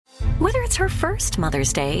Whether it's her first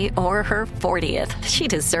Mother's Day or her 40th, she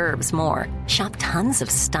deserves more. Shop tons of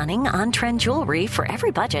stunning on-trend jewelry for every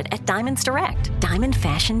budget at Diamonds Direct. Diamond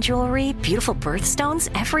fashion jewelry, beautiful birthstones,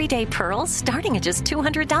 everyday pearls starting at just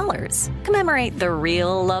 $200. Commemorate the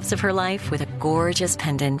real loves of her life with a gorgeous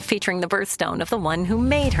pendant featuring the birthstone of the one who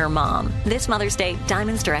made her mom. This Mother's Day,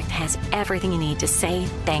 Diamonds Direct has everything you need to say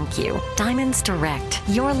thank you. Diamonds Direct.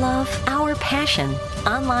 Your love, our passion.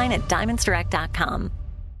 Online at diamondsdirect.com.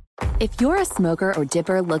 If you're a smoker or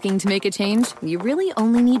dipper looking to make a change, you really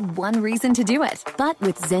only need one reason to do it. But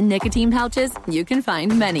with Zyn nicotine pouches, you can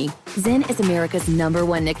find many. Zyn is America's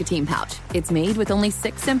 #1 nicotine pouch. It's made with only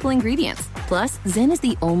 6 simple ingredients. Plus, Zyn is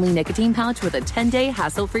the only nicotine pouch with a 10-day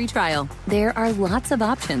hassle-free trial. There are lots of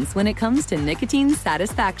options when it comes to nicotine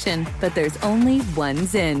satisfaction, but there's only one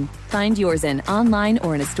Zyn. Find your Zyn online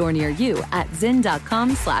or in a store near you at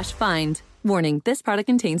zyn.com/find. Warning, this product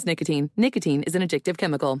contains nicotine. Nicotine is an addictive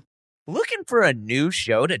chemical. Looking for a new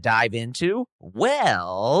show to dive into?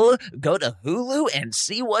 Well, go to Hulu and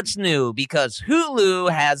see what's new, because Hulu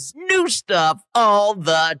has new stuff all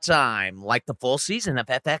the time, like the full season of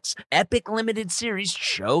FX epic limited series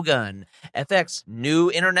Shogun, FX new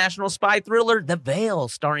international spy thriller The Veil,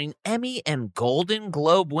 starring Emmy and Golden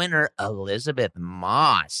Globe winner Elizabeth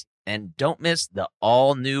Moss. And don't miss the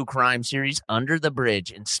all-new crime series Under the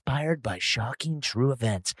Bridge, inspired by shocking true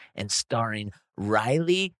events and starring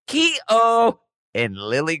Riley Keough and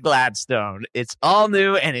Lily Gladstone. It's all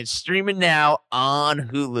new and it's streaming now on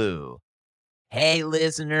Hulu. Hey,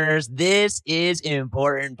 listeners, this is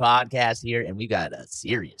Important Podcast here, and we got a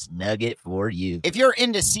serious nugget for you. If you're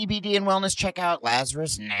into CBD and wellness, check out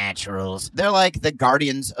Lazarus Naturals. They're like the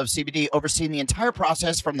guardians of CBD, overseeing the entire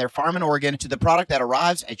process from their farm in Oregon to the product that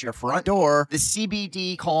arrives at your front door. The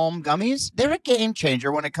CBD Calm Gummies, they're a game changer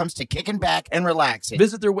when it comes to kicking back and relaxing.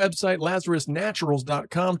 Visit their website,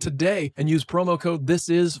 LazarusNaturals.com, today and use promo code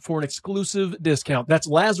THISIS for an exclusive discount. That's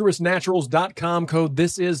LazarusNaturals.com, code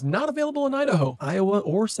THISIS, not available in Idaho, Iowa,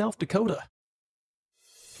 or South Dakota.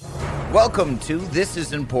 Welcome to This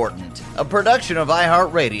Is Important, a production of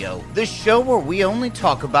iHeartRadio, the show where we only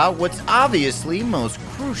talk about what's obviously most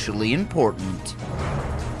crucially important.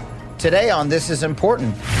 Today on This Is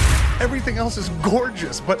Important. Everything else is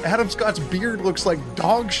gorgeous, but Adam Scott's beard looks like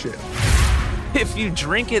dog shit. If you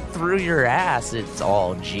drink it through your ass, it's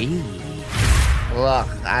all G. Look,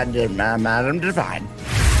 I'm Adam Devine.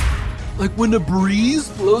 Like when a breeze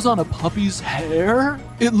blows on a puppy's hair,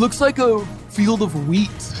 it looks like a field of wheat.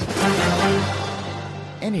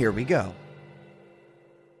 And here we go.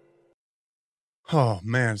 Oh,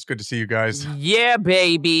 man, it's good to see you guys. Yeah,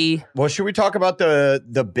 baby. Well, should we talk about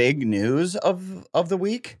the big news of the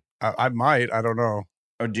week? I might. I don't know.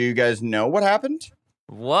 Or do you guys know what happened?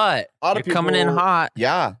 What? A lot of You're coming in people- hot.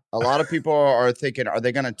 Yeah. A lot of people are thinking, are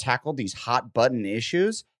they going to tackle these hot button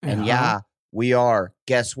issues? And yeah, we are.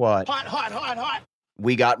 Guess what? Hot.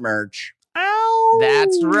 We got merch. Ow.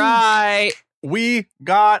 That's right. We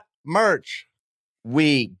got merch.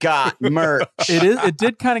 We got merch. It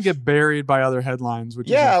did kind of get buried by other headlines, which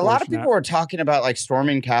Yeah, is a lot of unfortunate. people were talking about like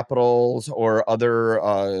storming capitals or other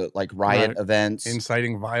like riot events.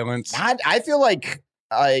 Inciting violence. I feel like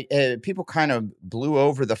people kind of blew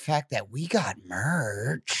over the fact that we got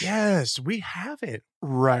merch. Yes, we have it.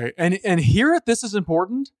 Right. And here at This Is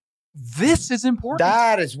Important, this is important.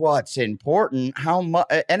 That is what's important. How much?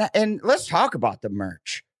 And let's talk about the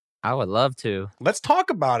merch. I would love to. Let's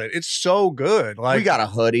talk about it. It's so good. Like We got a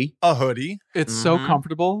hoodie. It's so Mhm.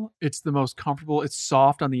 comfortable. It's the most comfortable. It's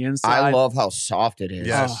soft on the inside. I love how soft it is.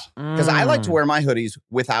 Yes. Because I like to wear my hoodies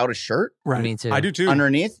without a shirt Right. Me too. I do too.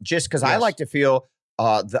 underneath, just because I Yes. like to feel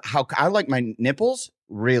how I like my nipples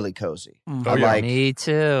really cozy. Mhm. Oh, I yeah. like. Me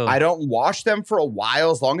too. I don't wash them for a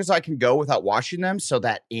while, as long as I can go without washing them, so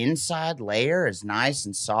that inside layer is nice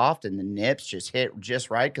and soft, and the nips just hit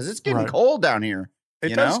just right. Because it's getting Right. cold down here. It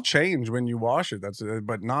you does know? change when you wash it. That's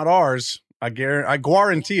but not ours. I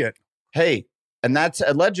guarantee it. Hey, and that's a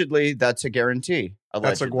guarantee. That's a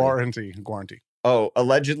Allegedly. guarantee. Oh,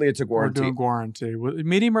 allegedly, it's a We're guarantee. doing guarantee.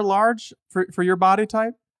 Medium or large for your body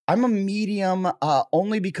type? I'm a medium,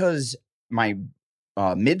 only because my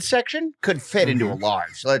midsection could fit into a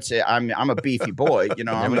large. Let's say I'm a beefy boy. You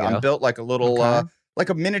know, There we I'm go. built like a little, Okay. like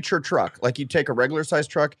a miniature truck. Like you take a regular size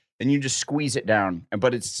truck and you just squeeze it down,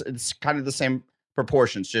 but it's kind of the same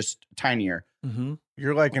proportions, just tinier. Mm-hmm.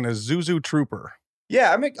 You're like an Isuzu trooper.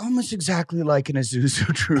 Yeah, I'm almost exactly like an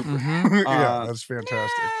Isuzu trooper. Mm-hmm. Yeah, that's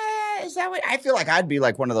fantastic. Is that what I feel like? I'd be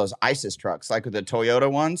like one of those ISIS trucks, like with the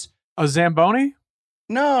Toyota ones. A Zamboni?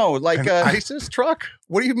 No, like An ISIS truck?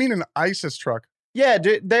 What do you mean an ISIS truck? yeah,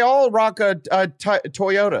 they all rock a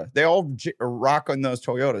Toyota. They all rock on those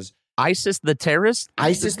Toyotas. ISIS the terrorist?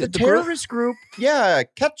 ISIS the group? terrorist group. Yeah,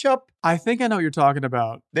 Ketchup. I think I know what you're talking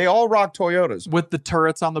about. They all rock Toyotas. With the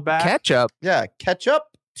turrets on the back. Ketchup. Yeah, Ketchup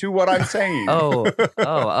to what I'm saying. Oh.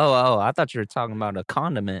 I thought you were talking about a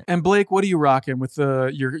condiment. And Blake, what are you rocking with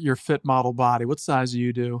your fit model body? What size do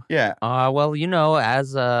you do? Yeah. Well,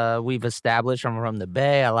 as we've established from the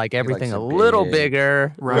Bay, I like everything likes a it little big.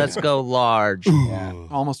 bigger. Right. Let's go large. Yeah.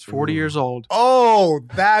 Almost 40 years old. Oh,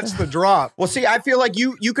 that's the drop. Well, see, I feel like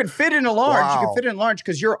you could fit in a large. You Wow. could fit in large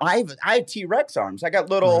because I have T-Rex arms. I got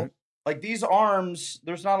little, like these arms,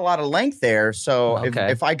 there's not a lot of length there. So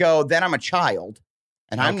Okay. if I go, then I'm a child.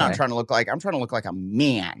 And I'm not Okay. trying to look like, I'm trying to look like a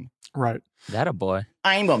man. Right. That a boy.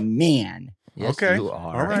 I'm a man. Yes, Okay. you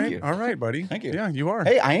are. All right. you. All right, buddy. Thank you. Yeah, you are.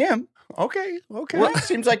 Hey, I am. Okay. Okay. Well,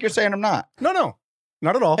 seems like you're saying I'm not. No.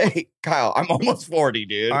 Not at all. Hey, Kyle, I'm almost 40,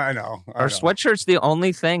 dude. I know. Are sweatshirts the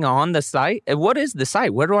only thing on the site? What is the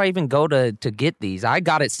site? Where do I even go to get these? I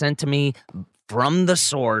got it sent to me from the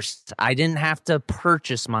source. I didn't have to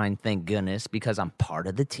purchase mine, thank goodness, because I'm part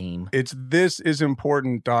of the team. It's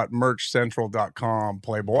thisisimportant.merchcentral.com,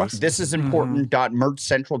 Playboy. This is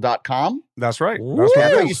important.merchcentral.com. That's right. Ooh. That's I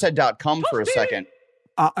what thought it you is. said .com for a second.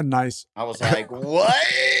 Nice. I was like, what?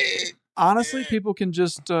 Honestly, people can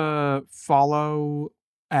just follow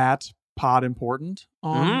at Pod Important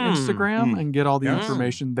on Instagram and get all the Yes.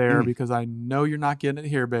 information there because I know you're not getting it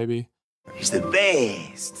here, baby. He's the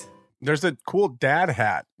best. There's a cool dad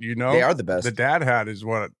hat, you know? They are the best. The dad hat is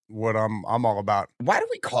what I'm all about. Why do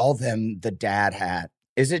we call them the dad hat?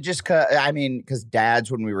 Is it just because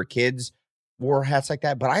dads, when we were kids, wore hats like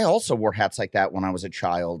that? But I also wore hats like that when I was a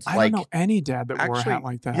child. I don't know any dad that wore a hat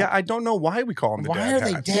like that. Yeah, I don't know why we call them the Why dad are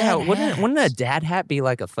they hats. dad Yeah, hats? wouldn't a dad hat be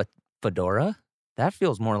like a fedora? That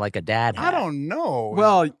feels more like a dad hat. I don't know.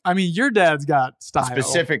 Well, I mean, your dad's got style.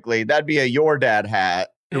 Specifically, that'd be a your dad hat.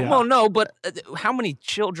 Yeah. Well, no, but how many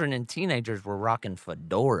children and teenagers were rocking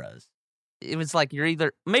fedoras? It was like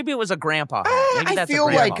maybe it was a grandpa hat. Maybe I that's feel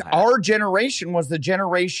a grandpa like hat. our generation was the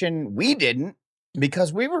generation we didn't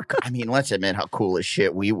because we were, let's admit how cool as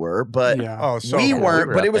shit we were, but Yeah. Oh, so we cool. weren't, We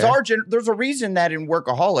were but up it was there. our there's a reason that in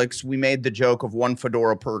Workaholics, we made the joke of one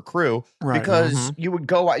fedora per crew Right. because you would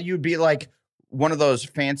go out, you'd be like one of those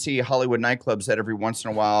fancy Hollywood nightclubs that every once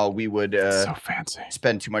in a while we would So fancy.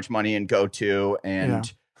 spend too much money and go to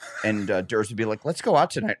and Durs would be like, let's go out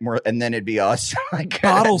tonight. And then it'd be us. like,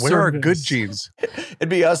 Bottle Where are service. good jeans? it'd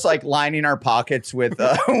be us like lining our pockets with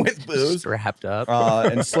booze. Strapped up.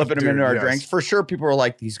 And slipping them Dude, into our yes. drinks. For sure, people were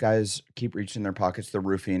like, these guys keep reaching their pockets. They're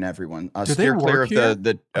roofing everyone. Do they Steer clear work of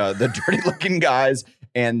the dirty-looking guys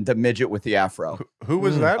and the midget with the afro. Who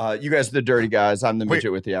was that? You guys are the dirty guys. I'm the Wait.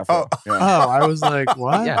 midget with the afro. Oh. Yeah. Oh, I was like,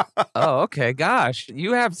 what? Yeah. Oh, okay. Gosh,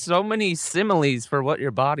 you have so many similes for what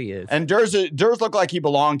your body is. And Durs looked like he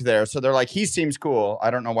belonged there. So they're like, he seems cool.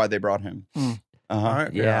 I don't know why they brought him. Hmm. Uh-huh. All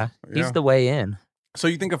right, Yeah, he's the way in. So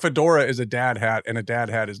you think a fedora is a dad hat, and a dad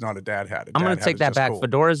hat is not a dad hat. I'm going to take that just back. Cool.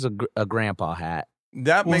 Fedora's a grandpa hat.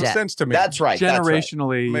 That makes Yeah. sense to me. That's right. That's right.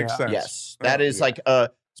 Generationally, Makes yeah. sense. Yes. That Oh, is yeah. like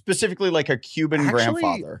specifically like a Cuban Actually,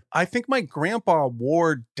 grandfather. I think my grandpa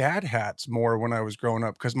wore dad hats more when I was growing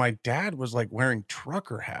up because my dad was like wearing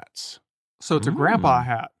trucker hats. So it's a grandpa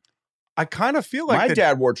hat. I kind of feel like My the-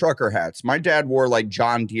 dad wore trucker hats. My dad wore like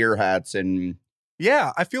John Deere hats and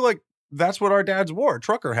Yeah, I feel like that's what our dads wore,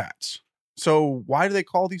 trucker hats. So why do they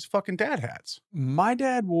call these fucking dad hats? My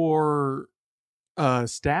dad wore a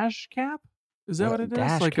stash cap. Is that what it is?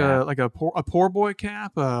 Dash Like cap. a poor boy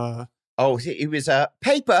cap. he was a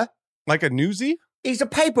paper. Like a newsie? He's a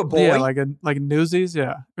paper boy. Yeah, like Newsies.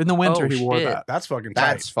 Yeah, in the winter Oh, he wore shit. that. That's fucking tight.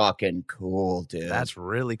 That's fucking cool, dude. That's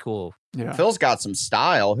really cool. Yeah. Phil's got some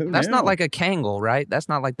style. Who That's knew? not like a Kangol, right? That's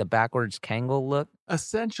not like the backwards Kangol look.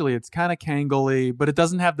 Essentially, it's kind of Kangol-y, but it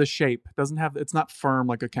doesn't have the shape. It doesn't have. It's not firm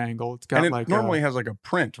like a Kangol. It's got and it like normally has like a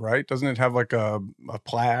print, right? Doesn't it have like a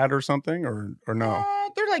plaid or something or no?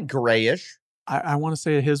 They're like grayish. I want to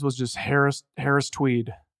say his was just Harris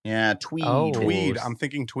tweed. Yeah, tweed. Oh. Tweed. I'm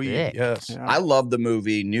thinking tweed. Sick. Yes. Yeah. I loved the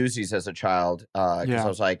movie Newsies as a child because Yeah. I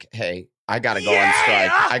was like, hey, I got to go on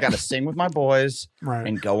strike. I got to sing with my boys Right.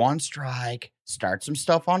 and go on strike, start some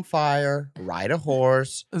stuff on fire, ride a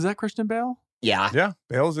horse. Is that Christian Bale? Yeah. Yeah.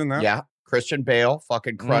 Bale's in that. Yeah. Christian Bale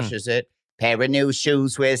fucking crushes it. Pair of new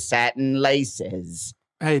shoes with satin laces.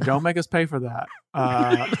 Hey, don't make us pay for that.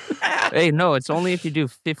 Hey, no, it's only if you do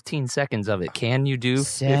 15 seconds of it. Can you do?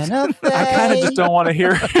 Santa Fe I kind of just don't want to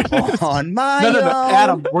hear it. on my No, own.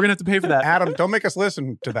 Adam, we're gonna have to pay for that. Adam, don't make us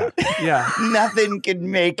listen to that. Yeah. Nothing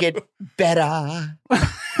can make it better.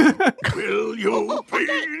 Will you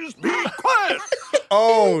please be quiet?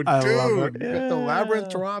 Oh, I love dude. it. Get the Labyrinth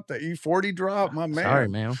drop, the E40 drop, my man. Sorry,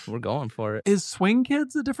 man. We're going for it. Is Swing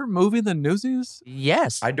Kids a different movie than Newsies?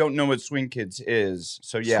 Yes. I don't know what Swing Kids is,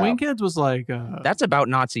 so yeah. Swing Kids was like That's about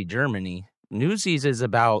Nazi Germany. Newsies is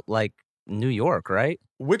about like New York, right?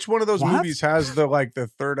 Which one of those What? movies has the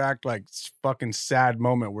third act, like, fucking sad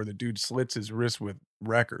moment where the dude slits his wrist with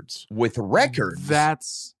records? With records.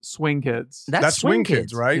 That's Swing Kids. That's Swing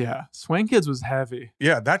Kids, right? Yeah, Swing Kids was heavy.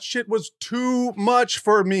 Yeah, that shit was too much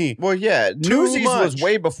for me. Well, yeah, Newsies was much.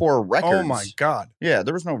 way before records. Oh my God. Yeah,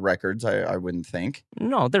 there was no records, I wouldn't think.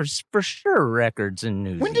 No, there's for sure records in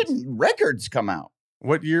Newsies. When did records come out?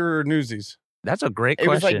 What year are Newsies? That's a great It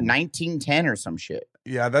was like question. 1910 or some shit.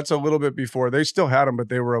 Yeah, that's a little bit before. They still had them, but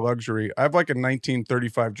they were a luxury. I have like a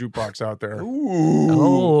 1935 jukebox out there. Ooh.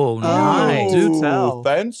 Oh, nice. do tell.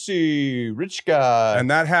 Fancy. Rich guy. And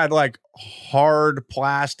that had like hard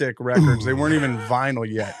plastic records. They weren't even vinyl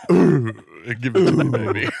yet. Give it to me,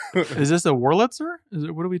 baby. Is this a Wurlitzer?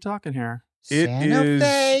 What are we talking here? It Santa is.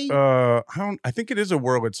 Fe? I think it is a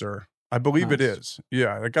Wurlitzer. I believe it Nice. is.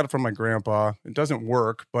 Yeah, I got it from my grandpa. It doesn't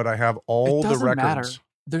work, but I have all It the doesn't records. matter.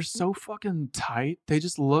 They're so fucking tight. They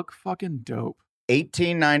just look fucking dope.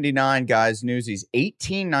 $18.99, guys. Newsies.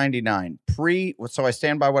 $18.99. So I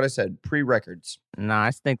stand by what I said. Pre-records. Nah,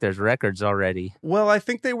 I think there's records already. Well, I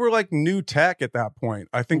think they were like new tech at that point.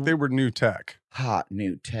 I think they were new tech. Hot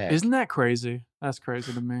new tech. Isn't that crazy? That's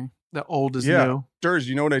crazy to me. The old is Yeah. new. Durs,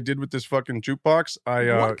 you know what I did with this fucking jukebox?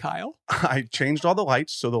 What, Kyle? I changed all the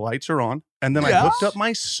lights so the lights are on, and then I Yeah? hooked up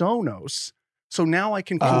my Sonos. So now I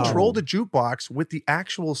can Oh. control the jukebox with the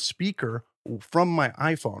actual speaker from my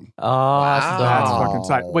iPhone. Awesome. That's fucking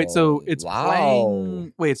tight. Wait, so it's Wow.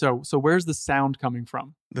 playing. Wait, so where's the sound coming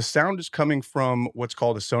from? The sound is coming from what's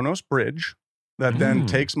called a Sonos bridge that then Mm.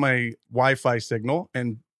 takes my Wi-Fi signal,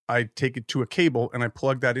 and I take it to a cable and I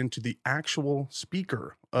plug that into the actual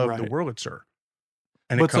speaker of the Right. Wurlitzer.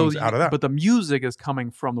 And it comes out of that. But the music is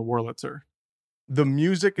coming from the Wurlitzer. The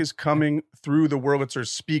music is coming through the Wurlitzer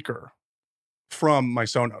speaker from my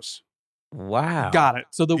Sonos. Wow. Got it.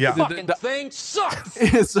 So the Yeah. the thing sucks.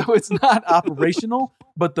 so it's not operational,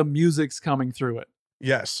 but the music's coming through it.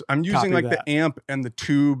 Yes, I'm using Copy like that. the amp and the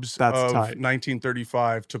tubes That's of tight.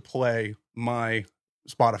 1935 to play my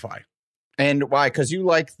Spotify. And why? Because you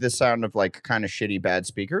like the sound of like kind of shitty bad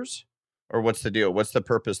speakers? Or what's the deal? What's the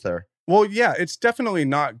purpose there? Well, yeah, it's definitely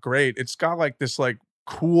not great. It's got like this like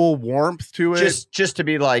cool warmth to it. Just to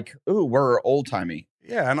be like, ooh, we're old timey.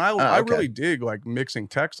 Yeah, and I okay. really dig like mixing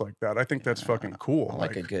text like that. I think that's fucking cool. I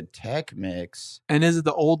like a good tech mix. And is it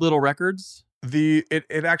the old little records? It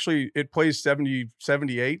actually it plays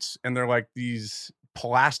 78s, and they're like these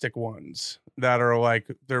plastic ones that are like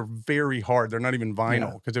they're very hard. They're not even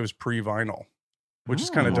vinyl because it was pre-vinyl, which is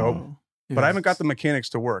kind of dope. Oh, But I haven't got yes. the mechanics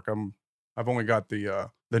to work. I've only got the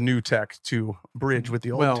new tech to bridge with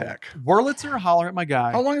the old well, tech. Wurlitzer, holler at my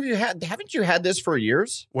guy. How long have you had? Haven't you had this for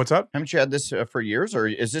years? What's up? Haven't you had this for years, or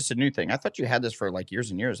is this a new thing? I thought you had this for like years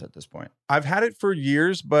and years at this point. I've had it for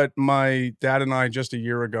years, but my dad and I just a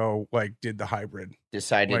year ago like did the hybrid.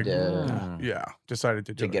 Decided Like, to Yeah, decided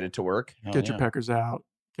to do get it to work. Hell Get your yeah. peckers out.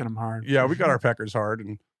 Get them hard. Yeah, we got our peckers hard,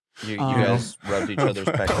 and You Oh. guys rubbed each other's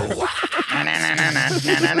peckers.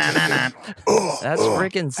 That's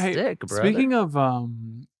freaking Hey, sick, bro. Speaking of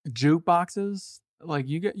jukeboxes, like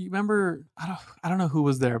you remember? I don't know who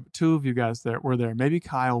was there. But two of you guys were there. Maybe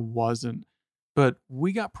Kyle wasn't, but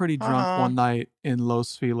we got pretty drunk one night in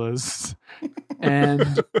Los Feliz,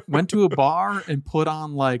 and went to a bar and put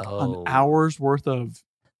on like Oh. an hour's worth of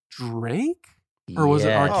Drake, or was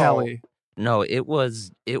it R. Oh. Kelly? No, it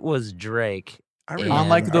was I Drake. remember On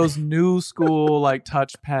like that. those new school like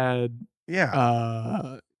touchpad,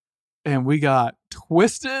 Yeah, and we got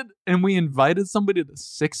twisted, and we invited somebody to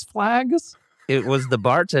Six Flags. It was the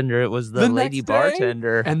bartender. It was the The lady next day?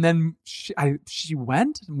 bartender. And then she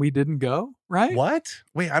went and we didn't go, right? what?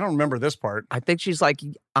 Wait, I don't remember this part. I think she's like,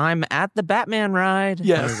 I'm at the Batman ride.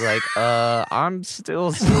 Yes. I was like, I'm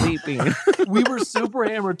still sleeping. We were super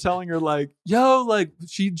hammered telling her like, yo, like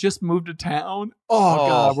she just moved to town. Oh,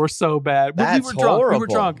 God, we're so bad. But that's we were drunk. We were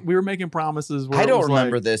horrible. drunk. We were making promises. Where I it don't was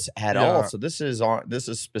remember like, this at Yeah. all. So this is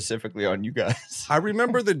specifically on you guys. I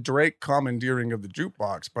remember the Drake commandeering of the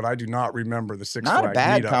jukebox, but I do not remember the Six Not a Flag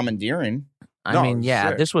bad meetup. commandeering. I No, mean, it's yeah,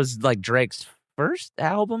 sick. this was like Drake's first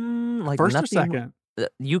album. Like first or nothing, second.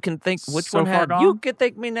 You can think which So one Far had Gone? You Can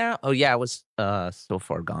Thank Me Now. Oh yeah, it was So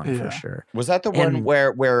Far Gone Yeah. for sure. Was that the one And-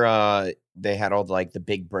 where they had all like the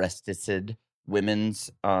big breasted women's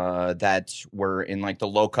that were in like the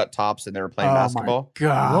low cut tops and they were playing Oh, basketball? my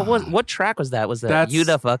God. What track was that? Was that That's- You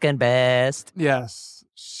the Fucking Best? Yes.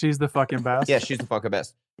 She's the fucking best. Yeah, she's the fucking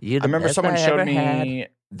best. You I the remember best someone I showed ever me had.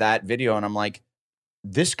 that video, and I'm like,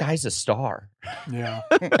 this guy's a star. Yeah.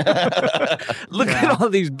 Look at all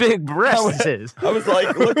these big breasts. I was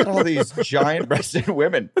like, look at all these giant-breasted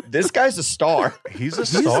women. This guy's a star. He's a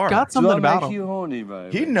He's star. got something about him. horny,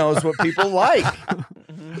 baby. He knows what people like.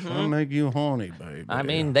 I'll make you horny, baby. I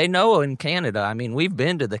mean, they know in Canada. I mean, we've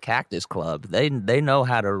been to the Cactus Club. They know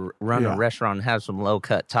how to run Yeah. a restaurant and have some low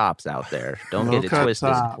cut tops out there. Don't get it Low-cut twisted.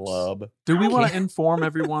 tops. Club. Do we want Yeah. to inform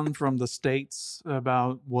everyone from the States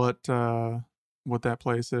about what that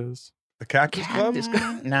place is? the Cactus Club?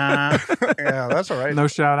 Nah. Yeah, that's all right. No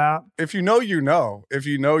shout out? If you know, you know. If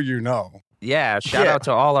you know, you know. Yeah, shout Yeah. out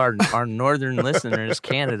to all our northern listeners,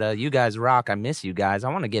 Canada. You guys rock. I miss you guys.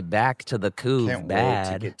 I want to get back to the Couve Can't wait to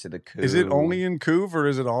bad. get to the coup. Is it only in Couve or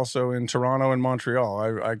is it also in Toronto and Montreal?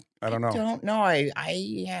 I don't know. I don't know.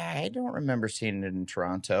 I don't remember seeing it in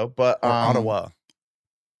Toronto, but Or Ottawa.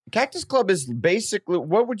 Cactus Club is basically,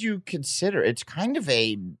 what would you consider? It's kind of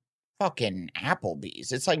a fucking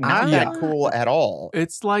Applebee's. It's like not that cool at all.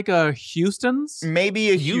 It's like a Houston's. Maybe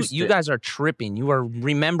a You Houston. guys are tripping. You are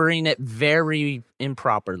remembering it very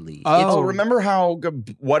improperly. Oh, remember how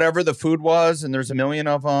whatever the food was, and there's a million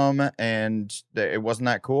of them, and it wasn't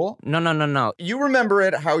that cool? No. You remember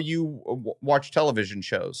it how you watch television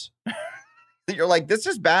shows. You're like, this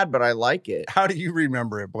is bad, but I like it. How do you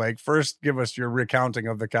remember it, Blake? First, give us your recounting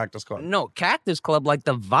of the Cactus Club. No, Cactus Club, like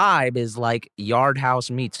the vibe is like Yard House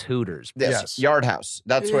meets Hooters. Yes. Yard House.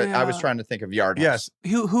 That's what I was trying to think of. Yard House.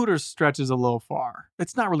 Yes. Hooters stretches a little far.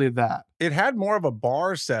 It's not really that. It had more of a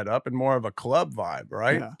bar setup and more of a club vibe,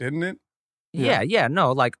 right? Yeah. Didn't it? Yeah.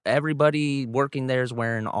 No, like everybody working there is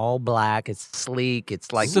wearing all black. It's sleek.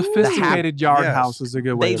 It's like Sophisticated Yard Yes. House is a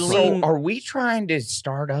good way They to lean- say it. So are we trying to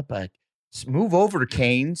start up move over to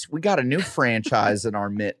Cane's? We got a new franchise in our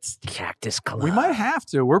midst. Cactus Club. We might have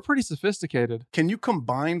to. We're pretty sophisticated. Can you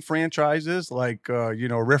combine franchises like,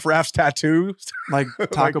 Riff Raff's Tattoos? Like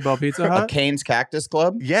Taco Bell Pizza A Hut. Cane's Cactus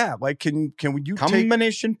Club? Yeah. Like, can you take...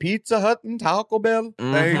 Combination Pizza Hut and Taco Bell?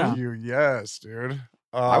 Thank Mhm. you. Yes, dude.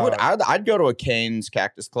 I'd go to a Cane's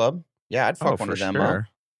Cactus Club. Yeah, I'd fuck one for of them sure. up.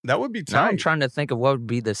 That would be Now I'm tight. trying to think of what would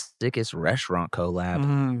be the sickest restaurant collab.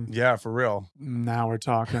 Mhm. Yeah, for real. Now we're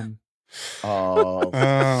talking. Oh.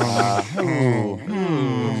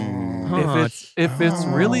 If it's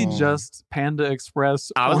really just Panda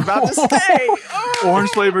Express, I was about to say. orange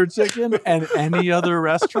flavored chicken and any other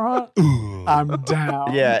restaurant, I'm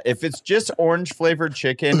down. Yeah, if it's just orange flavored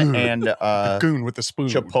chicken and Goon with the spoon.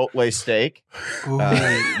 Chipotle steak, Ooh.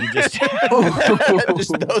 you just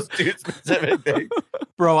just those two specific things.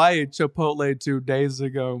 Bro, I ate Chipotle 2 days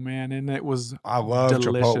ago, man, and it was I love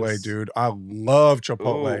delicious. Chipotle, dude. I love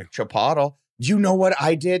Chipotle. Ooh, Chipotle. Do you know what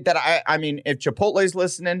I did? That I mean, if Chipotle's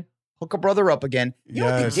listening, hook a brother up again. You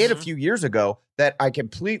know what Yes. they did a few years ago that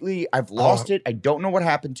I've lost it. I don't know what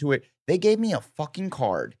happened to it. They gave me a fucking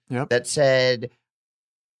card Yep. that said,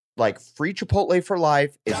 like, free Chipotle for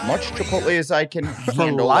life, as much Chipotle as I can For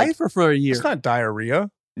handle. life or for a year? It's not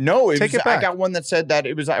diarrhea. No, Take it back. I got one that said that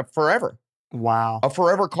it was forever, Wow. a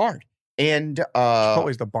forever card. And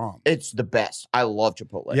Chipotle's the bomb. it's the best. I love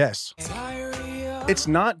Chipotle. Yes. It's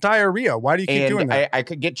not diarrhea. Why do you keep doing And that? I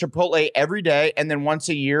could get Chipotle every day, and then once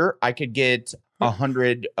a year I could get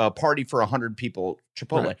 100 party for 100 people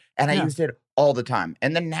Chipotle, Right. and I Yeah. used it all the time.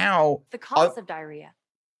 And then now The cause of diarrhea.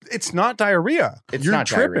 It's not diarrhea. it's You're not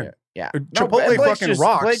tripping. diarrhea. Yeah, Chipotle Blake fucking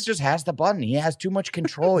rocks. Blake just has the button. He has too much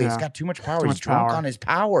control. He's Yeah. got too much power. Too He's much drunk power. on his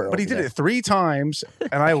power. But he over did there. it 3 times,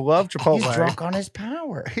 and I love Chipotle. He's drunk on his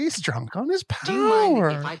power. He's drunk on his power. Do you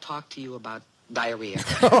mind if I talk to you about diarrhea?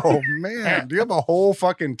 Oh man, do you have a whole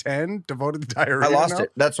fucking 10 devoted to diarrhea? I lost now?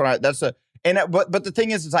 it. That's what but the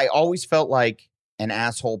thing is I always felt like an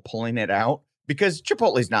asshole pulling it out because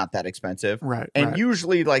Chipotle's not that expensive. Right. And right.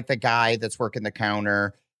 usually, like, the guy that's working the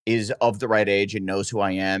counter is of the right age and knows who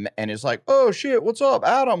I am and is like, "Oh shit, what's up,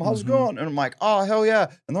 Adam? How's it going?" And I'm like, "Oh hell yeah!"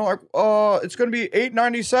 And they're like, it's gonna be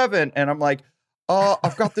 $8.97," and I'm like,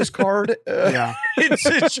 "I've got this card. Yeah.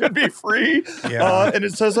 it should be free. Yeah. And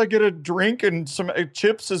it says I get a drink and some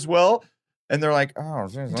chips as well." And they're like, "Oh,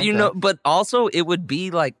 Do you know? But also, it would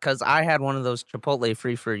be like, because I had one of those Chipotle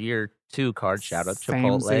free for a year 2 cards. Shout out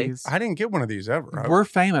Chipotle. Samesies. I didn't get one of these ever. We're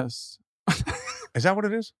famous. Is that what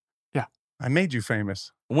it is? Yeah. I made you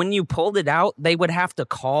famous. When you pulled it out, they would have to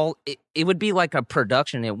call. It would be like a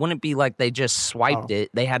production. It wouldn't be like they just swiped it.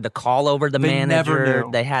 They had to call over the They never manager.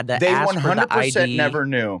 knew. They had to They ask for the 100% ID. never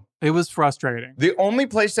knew. It was frustrating. The only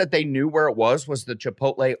place that they knew where it was the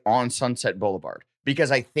Chipotle on Sunset Boulevard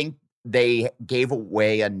because I think they gave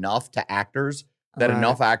away enough to actors that Right.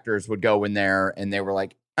 enough actors would go in there and they were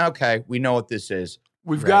like, "Okay, we know what this is."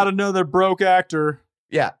 We've got another broke actor.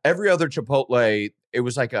 Yeah, every other Chipotle, it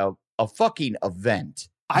was like a fucking event.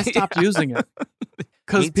 I stopped using it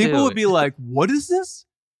because Me people too. would be like, "What is this?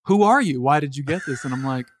 Who are you? Why did you get this?" And I'm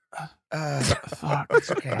like, "Fuck,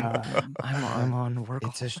 It's okay. I'm on work.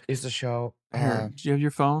 It's a show. Here, do you have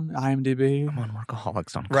your phone? IMDb. I'm on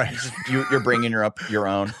Workaholics on Right. You're bringing your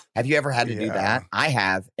own. Have you ever had to do Yeah. that? I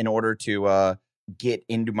have, in order to get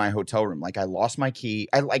into my hotel room. Like I lost my key.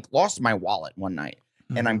 I lost my wallet one night,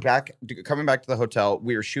 and I'm coming back to the hotel.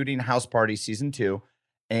 We were shooting House Party season 2,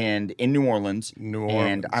 and in New Orleans.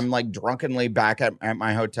 And I'm like drunkenly back at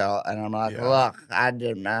my hotel, and I'm like, look, I'm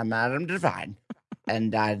Madam Divine.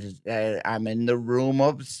 And I'm in the room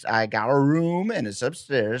I got a room and it's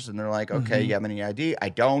upstairs. And they're like, okay, you have any ID? I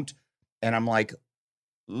don't. And I'm like,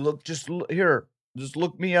 look, just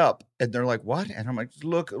look me up. And they're like, what? And I'm like,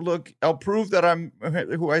 look, I'll prove that I'm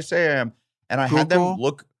who I say I am. And I had them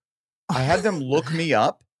look me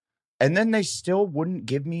up, and then they still wouldn't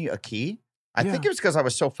give me a key. I think it was because I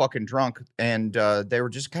was so fucking drunk, and they were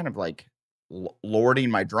just kind of like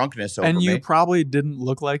lording my drunkenness over me. And you probably didn't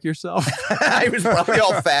look like yourself. I was probably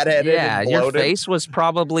all fat-headed and your bloated. face was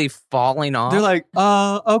probably falling off. They're like,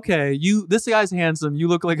 okay, this guy's handsome. You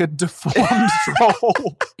look like a deformed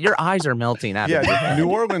troll. Your eyes are melting out of your Yeah, head. New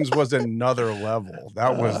Orleans was another level.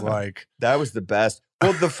 That was like that was the best.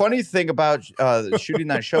 Well, the funny thing about shooting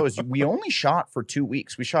that show is we only shot for 2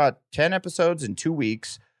 weeks. We shot 10 episodes in 2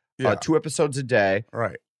 weeks, 2 episodes a day.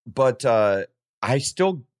 Right. But I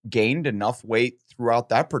still gained enough weight throughout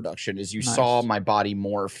that production, as you saw my body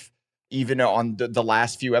morph, even on the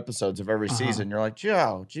last few episodes of every season. You're like,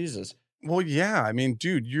 oh, Jesus. Well, yeah. I mean,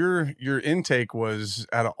 dude, your intake was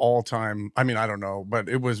at an all-time. I mean, I don't know, but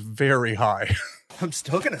it was very high. I'm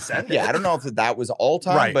still gonna send it. Yeah, I don't know if that was all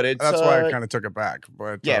time, Right. but it's That's why I kind of took it back.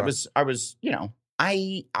 But yeah, it was. I was,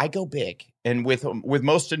 I go big, and with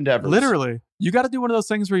most endeavors, Literally, you got to do one of those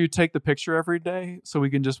things where you take the picture every day, so we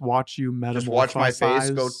can just watch you metamorphosize. just watch my face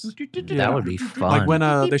go. That would be fun. Like when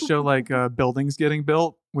they show like buildings getting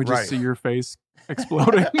built, we just Right. see your face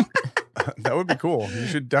exploding. That would be cool. You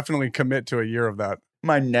should definitely commit to a year of that.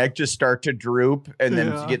 My neck just start to droop and then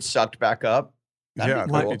Yeah. get sucked back up. That'd Yeah,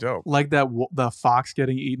 be that'd cool. be dope. Like the fox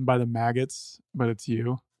getting eaten by the maggots, but it's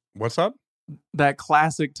you. What's up? That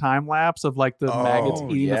classic time lapse of like the maggots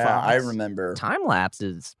eating the fox. I remember. Time lapse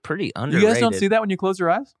is pretty You underrated. guys don't see that when you close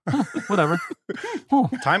your eyes? Huh, whatever. Huh.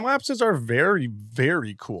 Time lapses are very,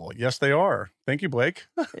 very cool. Yes, they are. Thank you, Blake.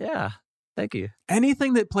 Yeah. Thank you.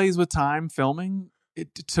 Anything that plays with time filming,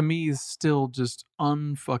 it to me is still just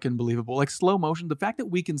unfucking believable. Like slow motion, the fact that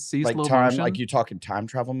we can see Like slow time, motion. like you talking time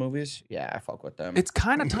travel movies? Yeah, I fuck with them. It's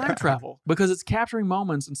kind of time travel because it's capturing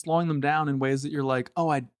moments and slowing them down in ways that you're like,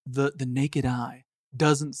 oh, the naked eye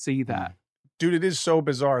doesn't see that. Dude, it is so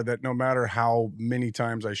bizarre that no matter how many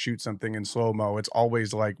times I shoot something in slow-mo, it's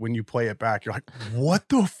always like when you play it back, you're like, what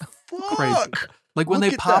the fuck? Crazy. Like when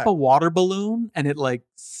Look they at pop that. a water balloon and it like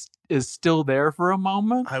is still there for a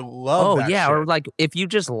moment. I love Oh, that yeah. shit. Or like if you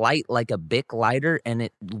just light like a Bic lighter and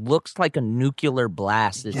it looks like a nuclear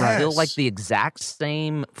blast. It's still like Yes. the exact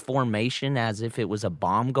same formation as if it was a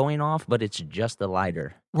bomb going off, but it's just a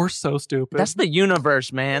lighter. We're so stupid. That's the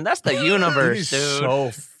universe, man. That's the It universe, is dude.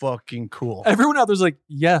 so fucking cool. Everyone out there's like,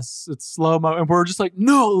 yes, it's slow mo, and we're just like,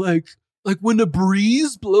 no, like when the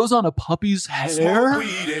breeze blows on a puppy's hair,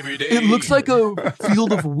 it looks like a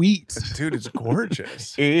field of wheat. Dude, it's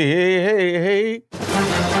gorgeous. Hey.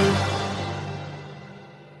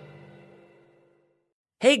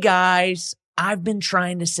 Hey guys, I've been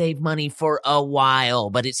trying to save money for a while,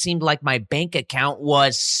 but it seemed like my bank account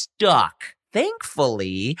was stuck.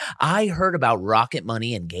 Thankfully, I heard about Rocket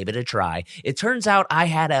Money and gave it a try. It turns out I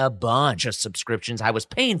had a bunch of subscriptions I was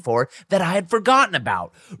paying for that I had forgotten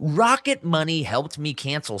about. Rocket Money helped me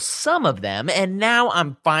cancel some of them, and now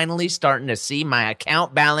I'm finally starting to see my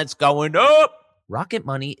account balance going up. Rocket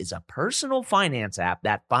Money is a personal finance app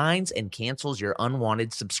that finds and cancels your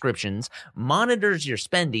unwanted subscriptions, monitors your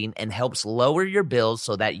spending, and helps lower your bills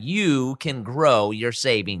so that you can grow your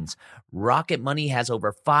savings. Rocket Money has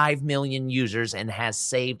over 5 million users and has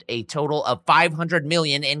saved a total of $500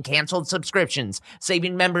 million in canceled subscriptions,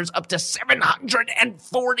 saving members up to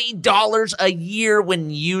 $740 a year when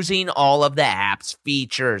using all of the app's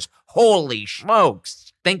features. Holy smokes!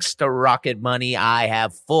 Thanks to Rocket Money, I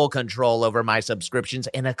have full control over my subscriptions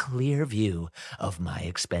and a clear view of my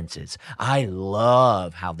expenses. I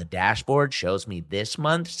love how the dashboard shows me this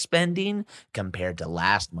month's spending compared to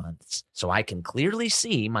last month's, so I can clearly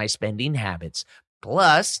see my spending habits.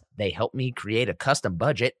 Plus, they help me create a custom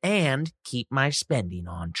budget and keep my spending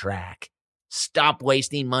on track. Stop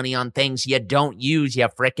wasting money on things you don't use, you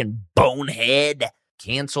frickin' bonehead.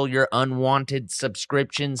 Cancel your unwanted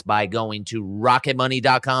subscriptions by going to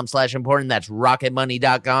rocketmoney.com/important. That's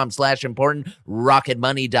rocketmoney.com/important.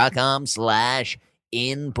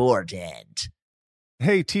 rocketmoney.com/important.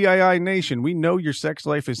 Hey, TII Nation, we know your sex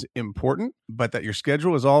life is important, but that your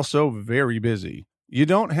schedule is also very busy. You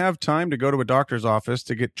don't have time to go to a doctor's office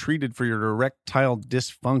to get treated for your erectile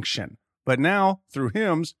dysfunction. But now, through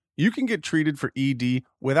Hims, you can get treated for ED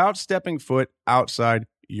without stepping foot outside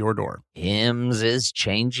your door. Hims is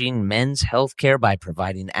changing men's healthcare by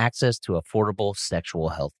providing access to affordable sexual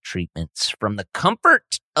health treatments from the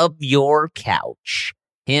comfort of your couch.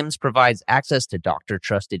 Hims provides access to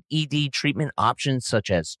doctor-trusted ED treatment options such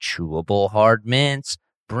as chewable hard mints,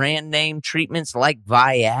 brand name treatments like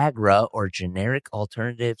Viagra, or generic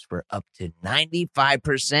alternatives for up to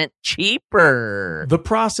 95% cheaper. The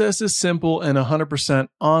process is simple and 100%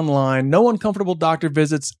 online. No uncomfortable doctor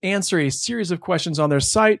visits. Answer a series of questions on their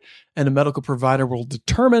site, and a medical provider will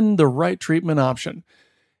determine the right treatment option.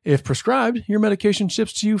 If prescribed, your medication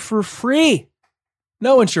ships to you for free.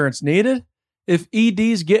 No insurance needed. If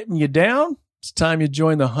ED's getting you down, it's time you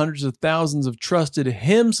join the hundreds of thousands of trusted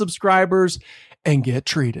Hims subscribers and get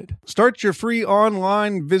treated. Start your free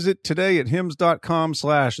online visit today at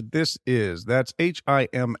hims.com/thisis. That's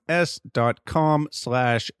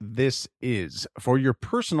HIMS.com/thisis for your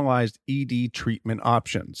personalized ED treatment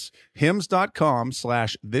options.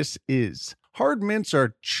 hims.com/thisis. Hard mints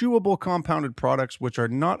are chewable compounded products which are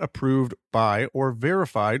not approved by or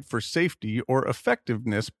verified for safety or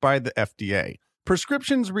effectiveness by the FDA.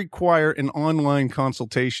 Prescriptions require an online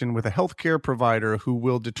consultation with a healthcare provider who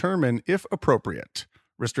will determine if appropriate.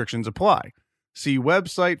 Restrictions apply. See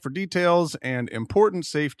website for details and important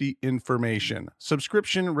safety information.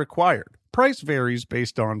 Subscription required. Price varies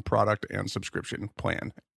based on product and subscription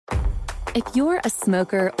plan. If you're a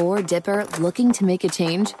smoker or dipper looking to make a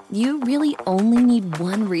change, you really only need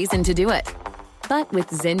one reason to do it. But with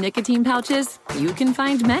Zyn nicotine pouches, you can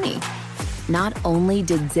find many. Not only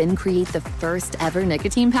did Zyn create the first ever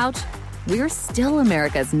nicotine pouch, we're still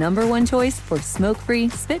America's #1 choice for smoke-free,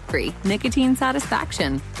 spit-free nicotine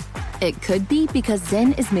satisfaction. It could be because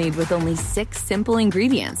Zyn is made with only 6 simple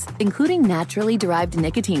ingredients, including naturally derived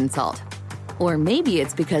nicotine salt. Or maybe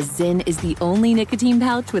it's because Zyn is the only nicotine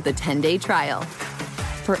pouch with a 10-day trial.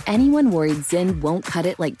 For anyone worried Zyn won't cut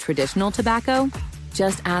it like traditional tobacco,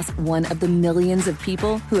 just ask one of the millions of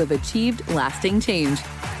people who have achieved lasting change.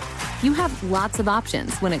 You have lots of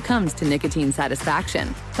options when it comes to nicotine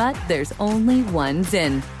satisfaction, but there's only one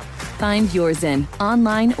Zyn. Find your Zyn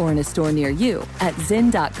online or in a store near you at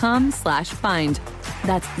zyn.com/find.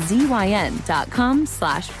 That's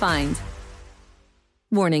ZYN.com/find.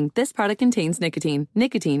 Warning, this product contains nicotine.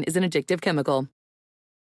 Nicotine is an addictive chemical.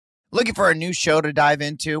 Looking for a new show to dive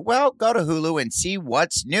into? Well, go to Hulu and see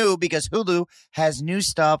what's new, because Hulu has new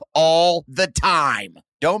stuff all the time.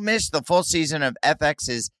 Don't miss the full season of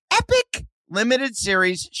FX's epic limited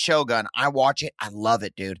series Shogun. I watch it. I love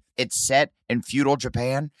it, dude. It's set in feudal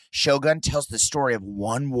Japan. Shogun tells the story of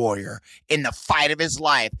one warrior in the fight of his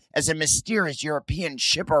life as a mysterious European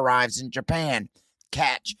ship arrives in Japan.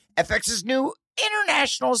 Catch FX's new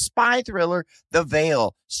international spy thriller, The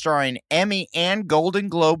Veil, starring Emmy and Golden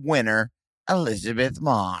Globe winner Elizabeth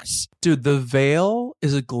Moss. Dude, The Veil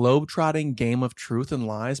is a globe-trotting game of truth and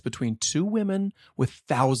lies between two women with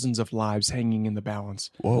thousands of lives hanging in the balance.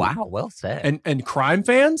 Whoa. Wow, well said. And crime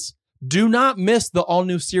fans, do not miss the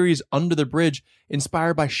all-new series Under the Bridge,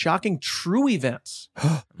 inspired by shocking true events.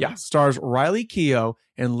 Yeah, stars Riley Keough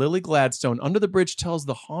and Lily Gladstone. Under the Bridge tells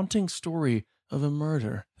the haunting story of a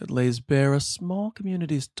murder that lays bare a small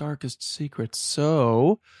community's darkest secrets.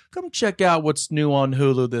 So, come check out what's new on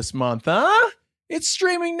Hulu this month, huh? It's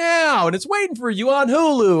streaming now, and it's waiting for you on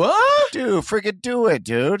Hulu, huh? Dude, freaking do it,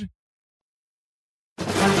 dude.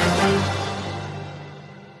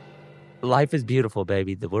 Life is beautiful,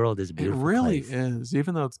 baby. The world is a beautiful It really place. is,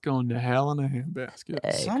 even though it's going to hell in a handbasket.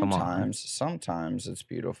 Hey, come on. Sometimes it's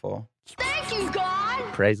beautiful. Thank you,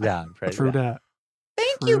 God. Praise God. Praise True God. that.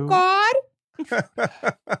 Thank True. you, God.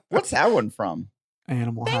 What's that one from?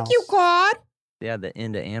 Animal House. God. Yeah, the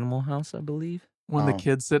end of Animal House, I believe. When the Oh.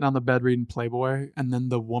 kid's sitting on the bed reading Playboy, and then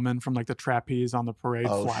the woman from like the trapeze on the parade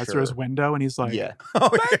Oh, flies sure. through his window, and he's like, Yeah.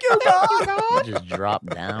 "Thank you, God." Just drop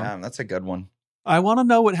down. Yeah, that's a good one. I want to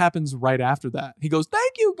know what happens right after that. He goes,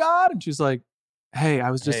 "Thank you, God," and she's like, "Hey,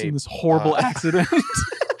 I was just Hey, in this horrible accident.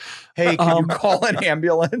 Hey, can you call an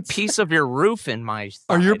ambulance? Piece of your roof in my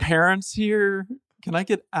Are your side. parents here?" can I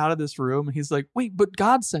get out of this room? And he's like, wait, but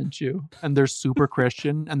God sent you. And they're super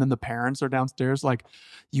Christian. And then the parents are downstairs like,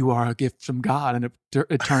 you are a gift from God. And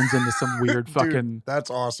it turns into some weird Dude, fucking. that's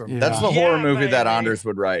awesome. Yeah. That's the horror movie that Anders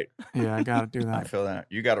would write. Yeah, I got to do I that. feel that.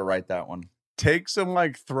 You got to write that one. Take some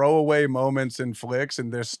like throwaway moments in flicks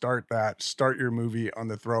and just start your movie on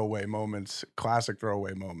the throwaway moments, classic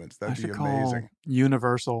throwaway moments. I That'd be should call amazing.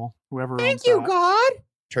 Universal, whoever owns Thank you, that. God.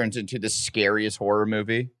 Turns into the scariest horror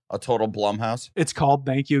movie, a total Blumhouse. It's called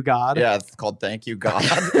Thank You, God. Yeah, it's called Thank You, God.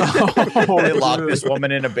 Oh, They lock dude. this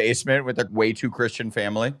woman in a basement with a way too Christian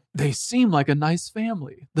family. They seem like a nice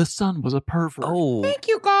family. The son was a pervert. Oh, Thank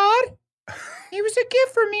you, God. He was a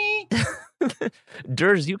gift for me.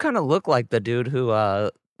 Durs, you kind of look like the dude who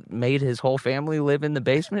made his whole family live in the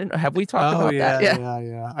basement. Have we talked about yeah, that?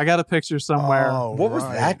 yeah. I got a picture somewhere. Oh, What was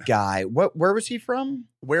right. that guy? Where was he from?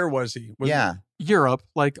 Where was he? Yeah. Europe,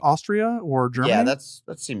 like Austria or Germany. Yeah,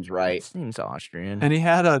 that seems right. Seems Austrian. And he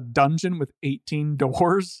had a dungeon with 18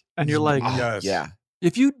 doors. And you're like, Yes. Yeah.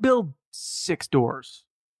 if you build 6 doors,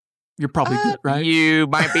 you're probably good, right? You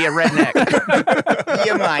might be a redneck.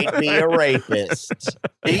 You might be a rapist.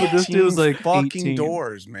 But this dude was like fucking 18.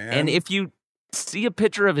 doors, man. And if you see a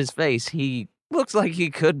picture of his face, he looks like he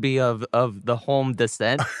could be of the home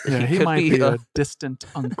descent. Yeah, he could might be a distant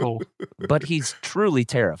uncle. but he's truly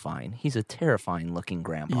terrifying. He's a terrifying looking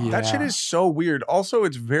grandpa. Yeah. that shit is so weird. Also,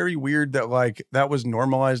 it's very weird that like that was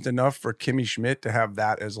normalized enough for Kimmy Schmidt to have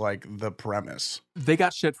that as like the premise. They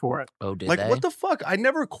got shit for it. Oh, did Like they? what the fuck? I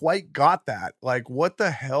never quite got that. Like what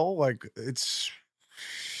the hell? Like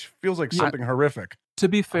feels like something horrific. To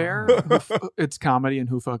be fair, it's comedy and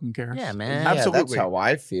who fucking cares? Yeah, man. Yeah, Absolutely. that's how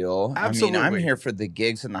I feel. I mean, I'm Absolutely. here for the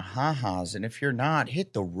gigs and the ha-has, and if you're not,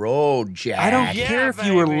 hit the road, Jack. I don't care if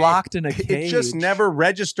you were locked in a cage. It just never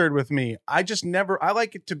registered with me. I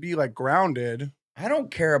like it to be like grounded. I don't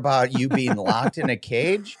care about you being locked in a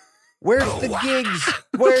cage. Where's the gigs?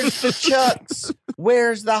 Where's the chucks?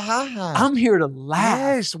 Where's the ha-ha? I'm here to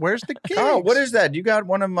laugh. Yes, where's the gigs? Oh, what is that? You got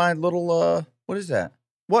one of my little, what is that?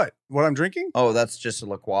 What I'm drinking? Oh, that's just a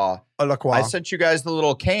La Croix. A La Croix. I sent you guys the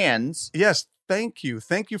little cans. Yes, thank you.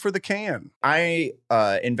 Thank you for the can. I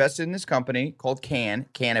invested in this company called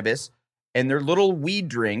Cannabis, and they're little weed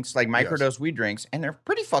drinks, like microdose weed drinks, and they're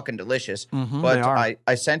pretty fucking delicious. Mhm, But they are.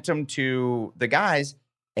 I sent them to the guys,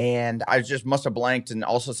 and I just must have blanked and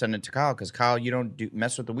also sent it to Kyle because Kyle, you don't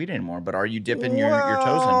mess with the weed anymore. But are you dipping your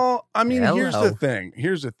toes in? Well, I mean, here's Hello. the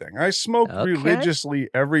thing. I smoke Okay. religiously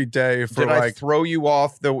every day for Did I like. throw you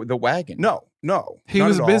off the wagon? No. He not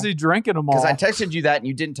was at all. busy drinking them all. Because I texted you that and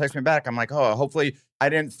you didn't text me back. I'm like, oh, hopefully I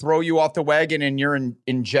didn't throw you off the wagon and you're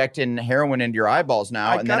injecting heroin into your eyeballs now.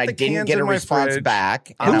 I And got then I the didn't cans get a in my response fridge.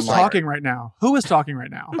 back. And Who's I'm like, talking right now? Who is talking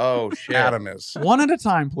right now? oh, shit. Adam is. One at a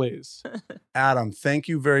time, please. Adam, thank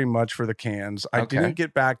you very much for the cans. I Okay. didn't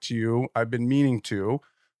get back to you. I've been meaning to,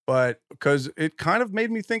 but because it kind of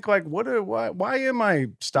made me think like, why am I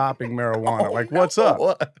stopping marijuana? Oh, like, no. what's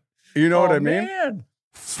up? You know what I mean? Man.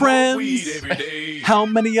 Friends. How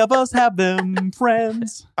many of us have them?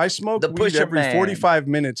 Friends. I smoked The weed Pusher every Man. 45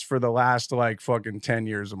 minutes for the last like fucking 10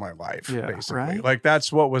 years of my life, Yeah, basically. right? Like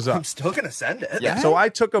that's what was up. still gonna send it. Yeah. So I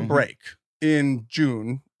took a Mhm. break in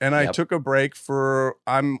June and I Yep. took a break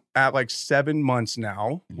I'm at like 7 months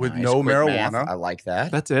now with Nice, no quick marijuana. math. I like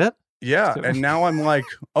that. That's it? Yeah. So- And now I'm like,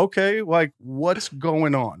 okay, like what's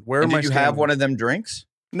going on? Where And am I did you have standing? one of them drinks?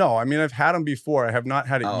 No, I mean, I've had them before. I have not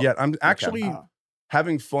had it Oh, yet. I'm actually Oh.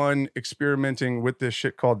 having fun experimenting with this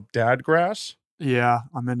shit called dad grass. Yeah,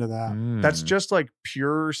 I'm into that. That's Mm. just like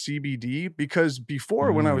pure CBD because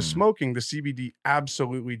before when I was Mm. smoking, the CBD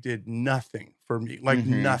absolutely did nothing for me. Like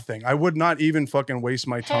Mhm. nothing. I would not even fucking waste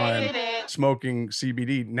my time smoking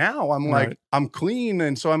CBD. Now I'm like, Right. I'm clean.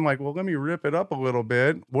 And so I'm like, well, let me rip it up a little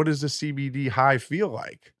bit. What does the CBD high feel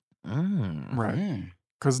like? Right. Mm.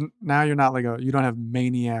 Because now you're not you don't have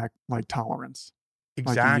maniac like tolerance.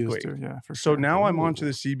 Exactly. Like you used to. Yeah, for So sure. now I'm onto Ooh.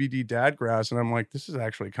 the CBD dad grass and I'm like, this is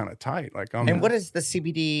actually kind of tight. Like I'm And what is the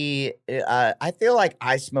CBD? I feel like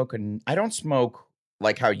I don't smoke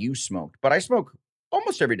like how you smoked, but I smoke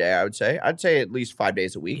almost every day. I'd say at least 5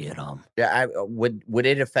 days a week. Get 'em. Yeah, would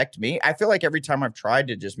it affect me? I feel like every time I've tried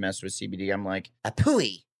to just mess with CBD, I'm like, a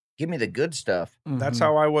pooey, give me the good stuff. That's Mhm.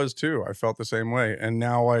 how I was too. I felt the same way. And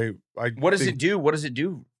now I What does think- it do? What does it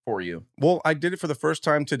do for you? Well, I did it for the first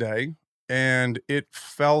time today and it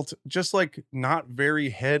felt just like not very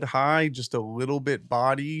head high, just a little bit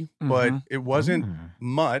body, but Mhm. it wasn't Mm.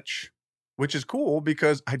 much, which is cool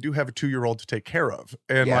because I do have a 2-year-old to take care of.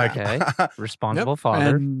 And Yeah. like, Okay. Responsible Yep.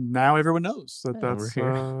 father. And now everyone knows that Yeah, we're that's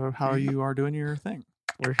here. how you are doing your thing.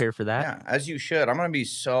 We're here for that. Yeah, as you should. I'm gonna be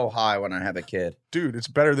so high when I have a kid. Dude, it's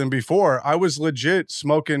better than before. I was legit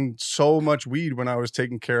smoking so much weed when I was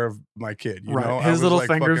taking care of my kid. You know, His little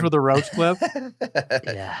fingers with a roach clip.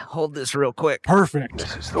 Yeah, hold this real quick. Perfect.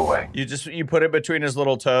 This is the way. You put it between his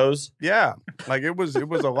little toes. Yeah, like it was a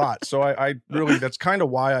lot. So I really, that's kind of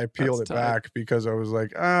why I peeled it tight. back, because I was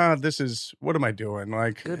like, what am I doing?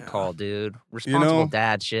 Like, Good call, dude. Responsible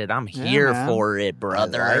dad shit. I'm here man. for it,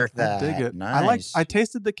 brother. I like that. Dig it. Nice. I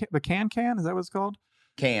tasted the can. Is that what it's called?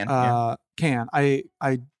 Can. Can. I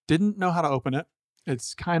didn't know how to open it.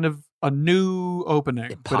 It's kind of a new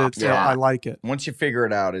opening, It but pops it's out. I like it. Once you figure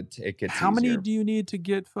it out, it gets How many easier. do you need to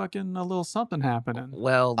get fucking a little something happening?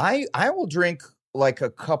 Well, I will drink like a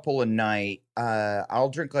couple a night. I'll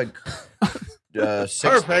drink like 6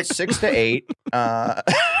 to 8. oh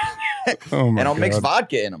And my I'll mix God.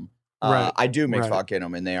 vodka in them. Right, I do mix right. vodka in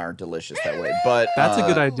them, and they are delicious that way. But That's a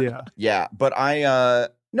good idea. Yeah, but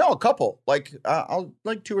no, a couple. Like I'll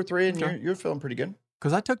like 2 or 3, and you're feeling pretty good.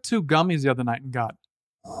 Because I took 2 gummies the other night and got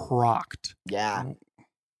rocked. Yeah.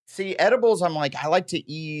 See, edibles, I'm like, I like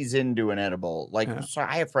to ease into an edible. Like, so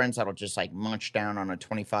I have friends that'll just like munch down on a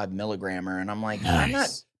 25 milligrammer, and I'm like, I'm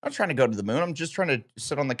not trying to go to the moon. I'm just trying to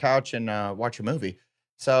sit on the couch and watch a movie.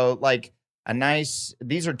 So like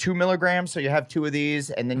these are 2 milligrams, so you have 2 of these,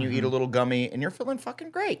 and then you eat a little gummy, and you're feeling fucking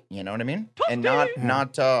great. You know what I mean? And not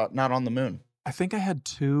on the moon. I think I had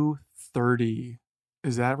 230.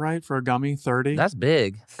 Is that right for a gummy? 30? that's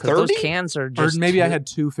big. Because those 30? cans are Or just. maybe I had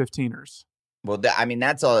 2 15ers. Well, I mean,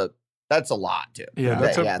 that's a lot too. Yeah.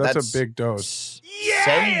 That's a big dose.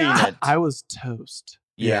 Sending it. I was toast.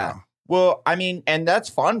 Yeah. Well, I mean, and that's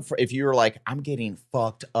fun for if you were like, I'm getting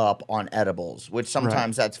fucked up on edibles, which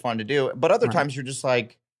sometimes that's fun to do. But other times you're just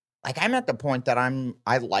like I'm at the point that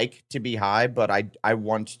I like to be high, but I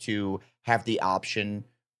want to have the option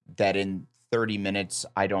that in 30 minutes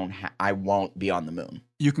I won't be on the moon.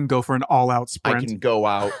 You can go for an all-out sprint. I can go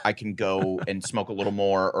out, I can go and smoke a little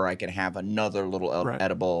more, or I can have another little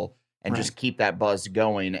edible and just keep that buzz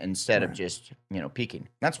going instead of just, peaking.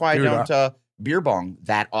 That's why I don't beer bong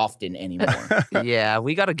that often anymore. Yeah,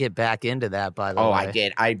 we got to get back into that, by the way. Oh, I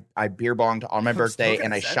did. I beer bonged on my birthday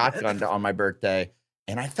and I shotgunned on my birthday.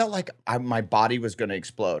 And I felt like my body was going to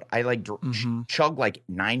explode. I like chugged like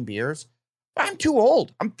 9 beers. I'm too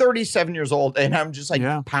old. I'm 37 years old and I'm just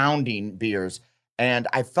like pounding beers. And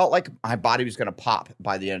I felt like my body was going to pop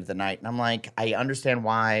by the end of the night. And I'm like, I understand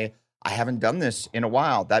why I haven't done this in a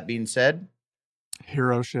while. That being said,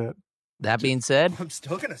 hero shit. That being said, I'm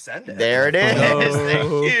still gonna send it. There it is.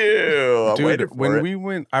 Thank you. Dude,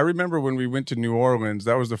 I remember when we went to New Orleans,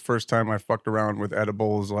 that was the first time I fucked around with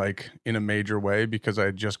edibles like in a major way because I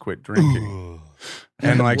had just quit drinking.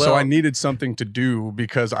 And so I needed something to do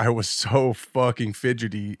because I was so fucking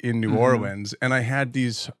fidgety in New Orleans. And I had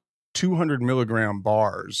these 200 milligram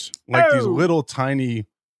bars, like these little tiny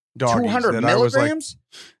doggies. 200 that milligrams? I was like,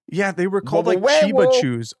 yeah, they were called Chiba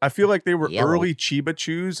Chews. I feel like they were early Chiba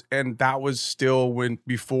Chews, and that was still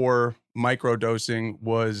before microdosing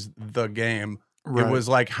was the game. Right. It was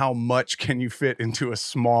like, how much can you fit into a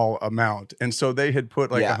small amount? And so they had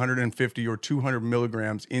put like 150 or 200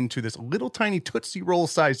 milligrams into this little tiny Tootsie Roll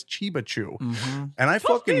sized Chiba Chew. And I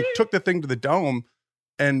fucking took the thing to the dome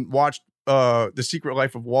and watched The Secret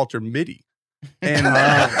Life of Walter Mitty. And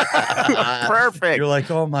perfect. You're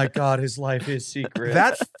like, oh my God, his life is secret.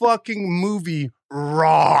 That fucking movie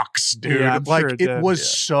rocks, dude. Yeah, I'm like sure it was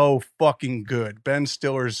so fucking good. Ben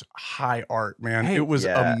Stiller's high art, man. It was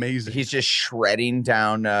amazing. He's just shredding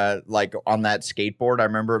down like on that skateboard. I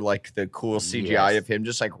remember like the cool CGI of him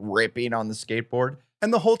just like ripping on the skateboard.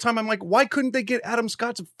 And the whole time I'm like, why couldn't they get Adam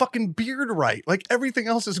Scott's fucking beard right? Like everything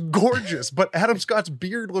else is gorgeous, but Adam Scott's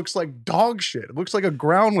beard looks like dog shit. It looks like a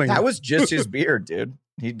groundling. That was just his beard, dude.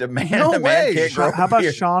 The man can't grow How about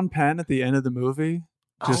beard. Sean Penn at the end of the movie?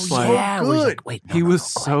 Just good. He was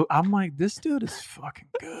so. I'm like, this dude is fucking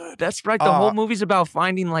good. That's right. The whole movie's about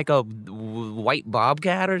finding like a white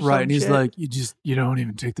bobcat or something. Right, and he's like, you don't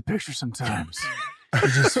even take the picture sometimes. You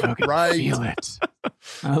just fucking feel it.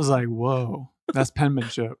 And I was like, whoa. That's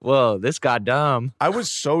penmanship. Whoa, this got dumb. I was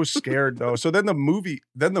so scared though. So then the movie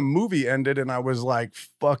ended and I was like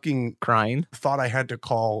fucking crying. Thought I had to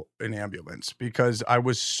call an ambulance because I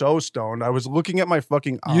was so stoned. I was looking at my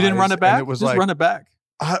fucking eyes. You didn't run it back? It was just run it back.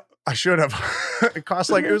 I should have. It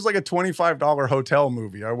cost like, it was like a $25 hotel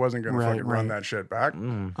movie. I wasn't going to fucking run that shit back.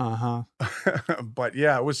 But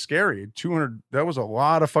yeah, it was scary. 200, that was a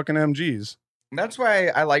lot of fucking MGs. That's why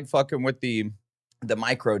I like fucking with the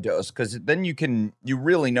micro dose, because then you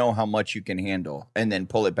really know how much you can handle and then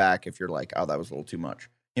pull it back if you're like, oh, that was a little too much.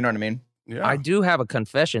 You know what I mean? Yeah. I do have a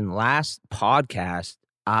confession. Last podcast,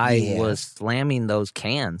 I was slamming those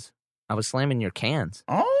cans. I was slamming your cans.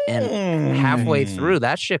 Oh. And halfway through,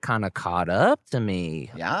 that shit kind of caught up to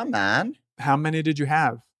me. Yeah, man. How many did you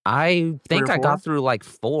have? I think or I four? got through like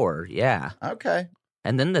 4. Yeah. Okay.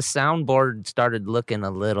 And then the soundboard started looking a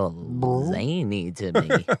little zany to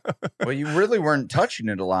me. Well, you really weren't touching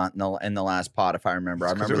it a lot in the last pod, if I remember.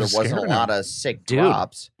 I remember there wasn't a lot of sick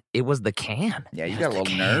drops. It was the can. Yeah, you got a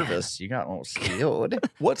little nervous. You got a little scared.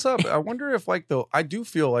 What's up? I wonder if I do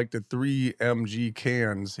feel like the 3 mg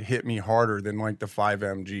cans hit me harder than like the 5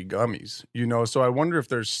 mg gummies, So I wonder if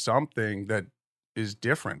there's something that is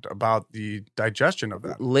different about the digestion of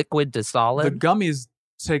that. Liquid to solid. The gummies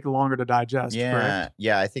take longer to digest. Yeah, correct?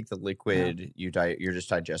 yeah. I think the liquid you're just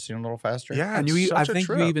digesting a little faster. Yeah, And it's I such a think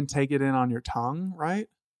you trip. even take it in on your tongue, right?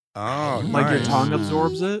 Oh, Like your nice. tongue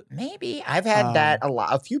absorbs it. Maybe I've had that a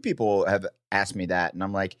lot. A few people have asked me that, and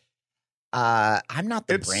I'm like, I'm not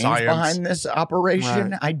the It's brains science. behind this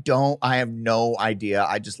operation. Right. I have no idea.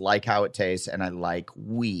 I just like how it tastes, and I like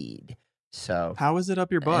weed. So How is it up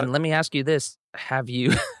your butt? And let me ask you this: Have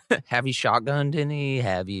you shotgunned any?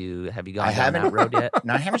 Have you gone down haven't. that road yet?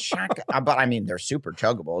 no, I haven't shot, but I mean they're super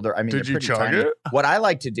chuggable. They're Did they're you pretty chug tiny. it? What I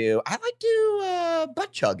like to do,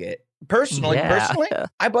 butt chug it. Personally, Yeah.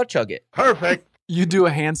 I butt chug it. Perfect. You do a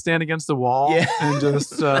handstand against the wall Yeah. and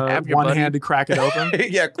just Have your one buddy- hand to crack it open.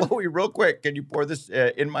 Yeah, Chloe, real quick, can you pour this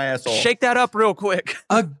in my asshole? Shake that up real quick.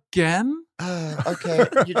 Again? Okay,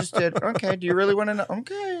 you just did. Okay, do you really want to know?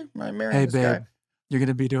 Okay, I'm marrying Hey, this babe, guy. you're going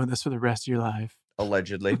to be doing this for the rest of your life.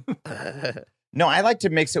 Allegedly. No, I like to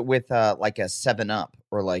mix it with like a 7-Up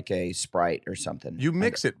or like a Sprite or something. You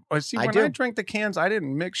mix it. See, I when do. I drank the cans, I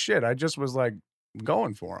didn't mix shit. I just was like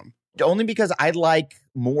going for them. Only because I like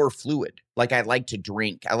more fluid. Like I like to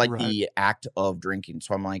drink. I like Right. the act of drinking.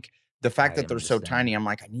 So I'm like, the fact I that they're so understand. tiny, I'm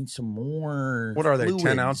like, I need some more. What are they? 10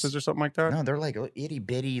 fluids. ounces or something like that? No, they're like itty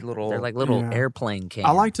bitty little. They're like little Yeah. airplane cans.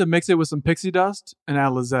 I like to mix it with some pixie dust and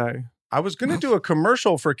Alizé. I was gonna do a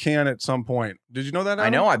commercial for Can at some point. Did you know that? I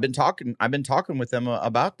Adam? know. I've been talking with them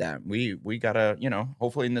about that. We gotta,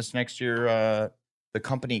 hopefully in this next year, the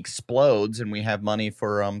company explodes and we have money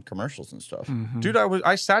for commercials and stuff. Mhm. Dude,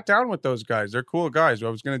 I sat down with those guys. They're cool guys. I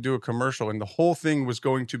was going to do a commercial, and the whole thing was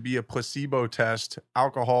going to be a placebo test,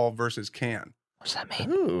 alcohol versus can. What's that mean?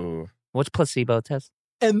 Ooh. What's placebo test?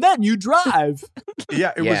 And then you drive.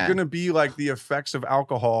 Yeah, it was Yeah. going to be like the effects of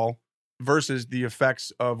alcohol versus the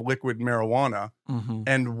effects of liquid marijuana Mhm.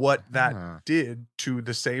 and what that Huh. did to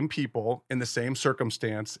the same people in the same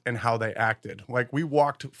circumstance and how they acted. Like we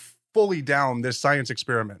walked fully down this science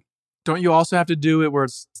experiment. Don't you also have to do it where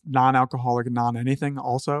it's non-alcoholic, non-anything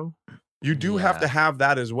also? You do have to have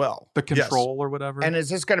that as well. The Yes. control or whatever? And is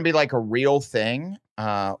this going to be like a real thing,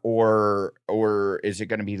 or is it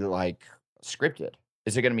going to be like scripted?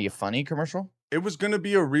 Is it going to be a funny commercial? It was going to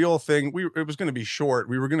be a real thing. It was going to be short.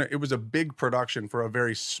 It was a big production for a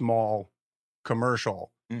very small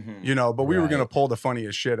commercial, but we were going to Right. pull the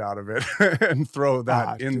funniest shit out of it and throw that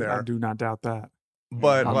Ah, in dude, I there. do not doubt that.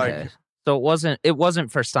 But Okay. like, So it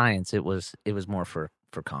wasn't for science. It was more for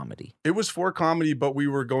comedy. it was for comedy, but we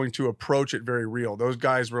were going to approach it very real. Those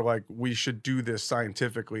guys were like, we should do this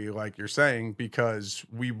scientifically, like you're saying, because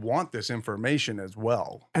we want this information as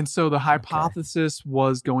well. And so the hypothesis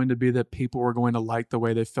was going to be that people were going to like the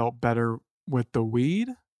way they felt better with the weed.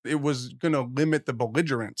 It was going to limit the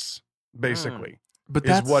belligerence, basically. But Is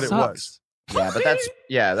that's what it was. Yeah,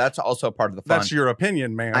 but that's also part of the fun. That's your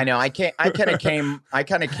opinion, man. I know. I kind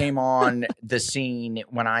of came on the scene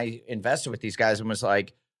when I invested with these guys and was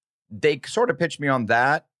like, they sort of pitched me on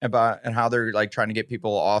that about and how they're like trying to get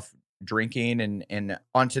people off drinking and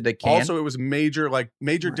onto the can. Also, it was major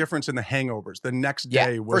difference in the hangovers. The next Yeah,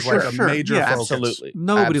 day for was sure, like a sure. major Yeah, focus. absolutely.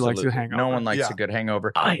 Nobody likes a Absolutely. hangover. No one likes Yeah. a good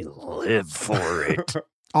hangover. I live for it.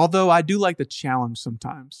 Although I do like the challenge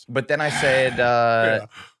sometimes. But then I said, Yeah.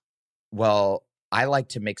 well, I like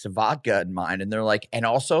to mix vodka in mine. And they're like, and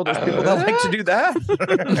also there's people that like to do that.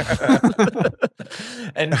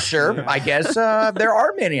 And sure, I guess there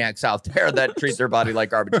are maniacs out there that treat their body like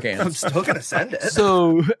garbage cans. still gonna send it.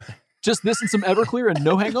 So just this and some Everclear and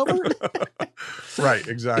no hangover? Right,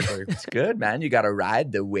 exactly. It's good, man. You got to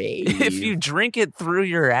ride the wave. If you drink it through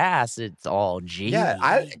your ass, it's all G. Yeah,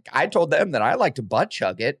 I told them that I like to butt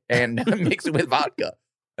chug it and mix it with vodka.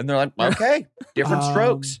 And they're like, okay, different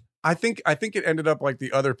strokes. I think it ended up like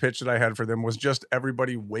the other pitch that I had for them was just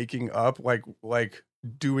everybody waking up, like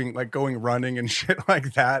doing like going running and shit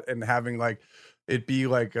like that, and having like it be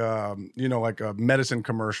like like a medicine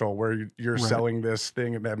commercial where you're Right. selling this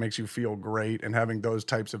thing that makes you feel great, and having those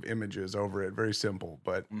types of images over it. Very simple,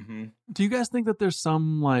 but Do you guys think that there's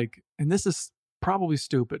some like, and this is probably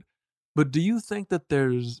stupid, But do you think that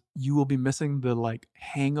you will be missing the like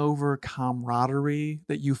hangover camaraderie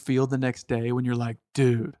that you feel the next day when you're like,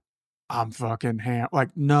 dude, I'm fucking like,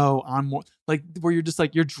 no, I'm more like where you're just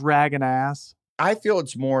like, you're dragging ass? I feel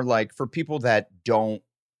it's more like for people that don't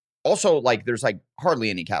also like there's like hardly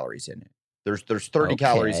any calories in it. There's 30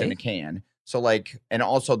 calories in a can. So like, and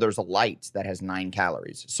also there's a light that has 9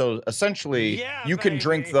 calories. So essentially you can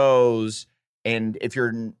drink those. And if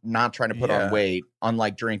you're not trying to put on weight,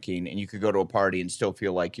 unlike drinking, and you could go to a party and still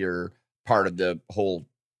feel like you're part of the whole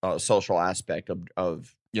social aspect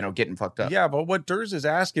of getting fucked up. Yeah, but what Durs is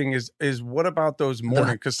asking is what about those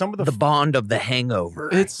mornings? Because some of the bond of the hangover.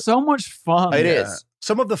 It's so much fun. It is.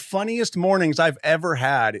 Some of the funniest mornings I've ever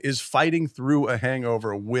had is fighting through a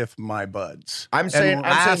hangover with my buds. I'm saying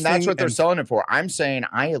that's what they're selling it for. I'm saying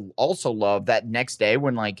I also love that next day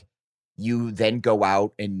when like you then go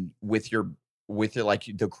out and with your like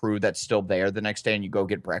the crew that's still there the next day and you go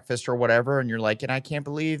get breakfast or whatever and you're like, and I can't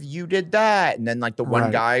believe you did that. And then like the one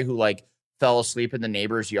guy who like fell asleep in the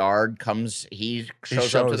neighbor's yard he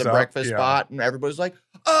shows up to the breakfast spot and everybody's like,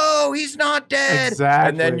 oh, he's not dead.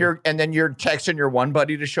 Exactly. And then you're texting your one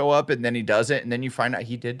buddy to show up and then he doesn't and then you find out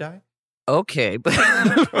he did die. Okay.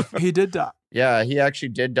 He did die. Yeah, he actually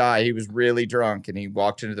did die. He was really drunk and he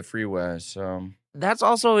walked into the freeway. So that's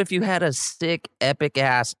also if you had a sick, epic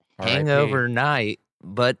ass hangover night.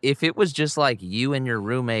 But if it was just like you and your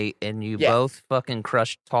roommate and you both fucking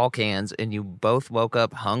crushed tall cans and you both woke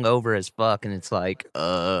up hungover as fuck and it's like,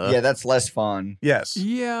 yeah, that's less fun. Yes.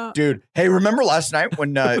 Yeah. Dude, hey, remember last night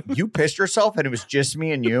when you pissed yourself and it was just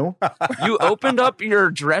me and you? You opened up your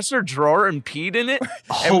dresser drawer and peed in it?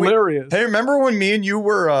 Hilarious. Hey, remember when me and you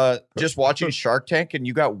were just watching Shark Tank and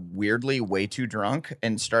you got weirdly way too drunk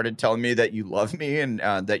and started telling me that you love me and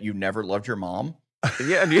that you never loved your mom?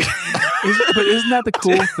 Yeah, but isn't that the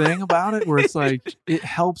cool thing about it? Where it's like it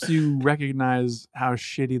helps you recognize how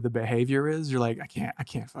shitty the behavior is. You're like, I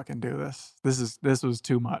can't fucking do this. This was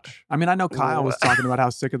too much. I mean, I know Kyle was talking about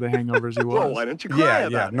how sick of the hangovers he was. Well, why don't you cry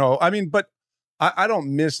about it? No, I mean, but I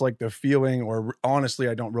don't miss like the feeling, or honestly,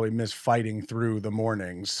 I don't really miss fighting through the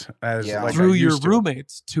mornings as like through I your used to.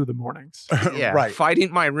 roommates to the mornings. Yeah, right.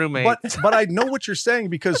 Fighting my roommate. But I know what you're saying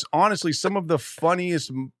because honestly, some of the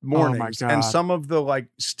funniest mornings and some of the like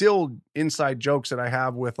still inside jokes that I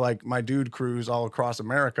have with like my dude crews all across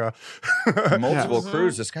America. Multiple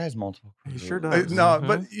crews. This guy has multiple crews. He sure does. No,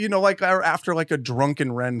 but like after like a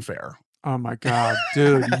drunken Ren fair. Oh my God,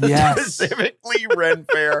 dude. Yes. Specifically Ren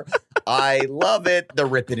fair. I love it. The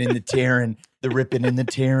ripping and the tearing. The ripping and the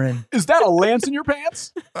tearing. Is that a lance in your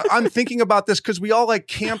pants? I'm thinking about this because we all like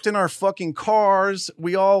camped in our fucking cars.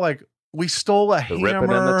 We stole a hammer. The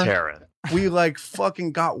ripping and the tearing. We like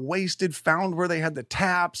fucking got wasted, found where they had the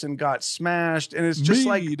taps and got smashed. And it's just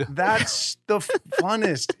like, that's the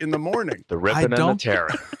funnest in the morning. The ripping and the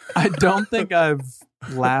tearing. I don't think I've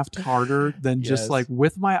laughed harder than just like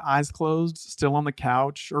with my eyes closed, still on the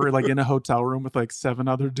couch or like in a hotel room with like 7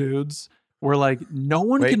 other dudes where like no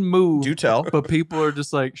one can move. Do tell. But people are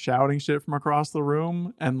just like shouting shit from across the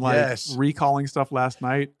room and like recalling stuff last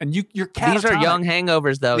night. And you're catatonic. These are young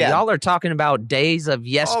hangovers though. Yeah. Y'all are talking about days of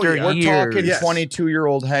yesteryear. We're talking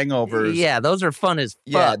 22-year-old hangovers. Yeah, those are fun as fuck.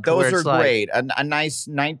 Yeah, those are great. A nice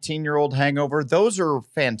 19-year-old hangover. Those are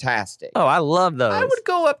fantastic. Oh, I love those. I would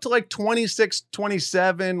go up to like 26,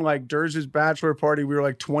 27, like Durs's bachelor party. We were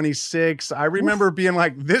like 26. I remember being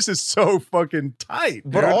like, this is so fucking tight.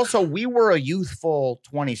 But also we were a youthful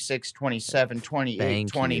 26, 27, 28,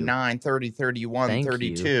 29, 30, 31,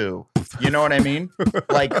 32. You know what I mean?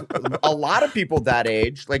 Like a lot of people that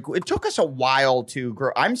age, like it took us a while to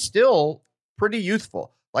grow. I'm still pretty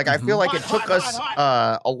youthful. Like I feel like it took us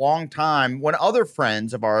a long time when other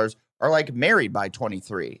friends of ours are like married by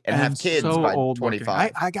 23 and have kids by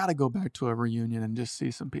 25. I got to go back to a reunion and just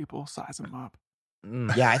see some people, size them up.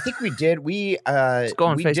 Yeah, I think we did. We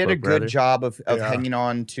did a good job of hanging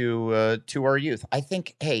on to our youth. I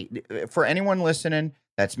think, hey, for anyone listening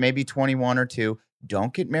that's maybe 21 or 2,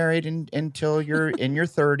 don't get married until you're in your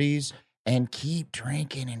 30s and keep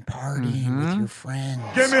drinking and partying with your friends.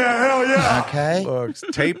 Give me a hell yeah. Okay. Look,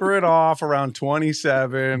 taper it off around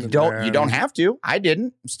 27. You don't have to. I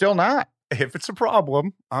didn't. I'm still not. If it's a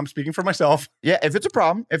problem, I'm speaking for myself. Yeah, if it's a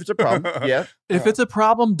problem, yeah. If it's a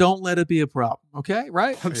problem, don't let it be a problem. Okay,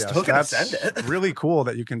 right? I'm still gonna send it. Really cool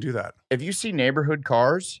that you can do that. If you see neighborhood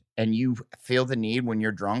cars and you feel the need when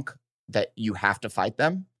you're drunk that you have to fight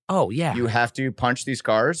them. Oh, yeah. You have to punch these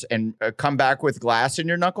cars and come back with glass in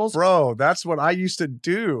your knuckles. Bro, that's what I used to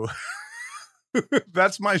do.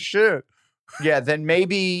 That's my shit. Yeah, then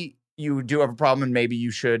maybe you do have a problem and maybe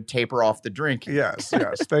you should taper off the drinking. Yes.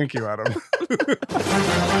 Thank you, Adam.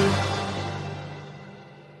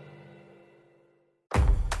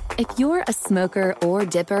 If you're a smoker or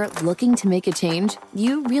dipper looking to make a change,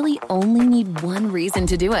 you really only need one reason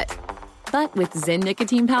to do it. But with Zyn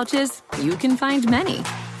nicotine pouches, you can find many.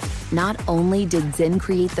 Not only did Zyn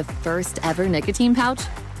create the first ever nicotine pouch,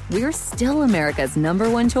 we're still America's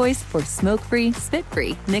 #1 choice for smoke-free,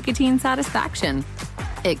 spit-free nicotine satisfaction.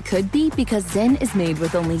 It could be because Zyn is made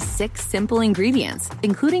with only 6 simple ingredients,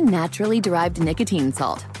 including naturally derived nicotine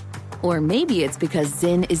salt. Or maybe it's because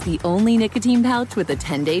Zyn is the only nicotine pouch with a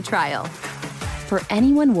 10-day trial. For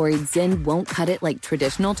anyone worried Zyn won't cut it like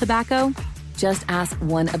traditional tobacco, just ask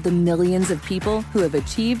one of the millions of people who have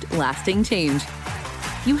achieved lasting change.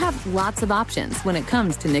 You have lots of options when it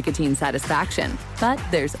comes to nicotine satisfaction, but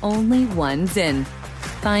there's only one Zyn.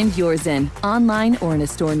 Find your Zyn online or in a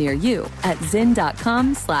store near you at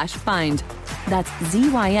zyn.com/find. That's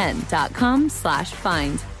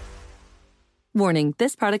ZYN.com/find. Warning,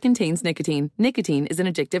 this product contains nicotine. Nicotine is an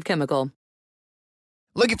addictive chemical.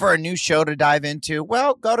 Looking for a new show to dive into?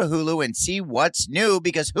 Well, go to Hulu and see what's new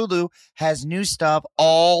because Hulu has new stuff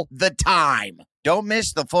all the time. Don't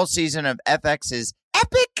miss the full season of FX's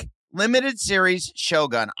epic limited series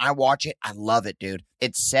Shogun. I watch it. I love it, dude.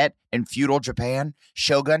 It's set in feudal Japan.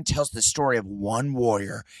 Shogun tells the story of one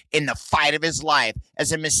warrior in the fight of his life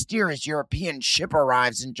as a mysterious European ship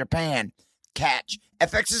arrives in Japan. Catch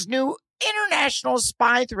FX's new international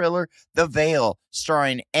spy thriller, The Veil,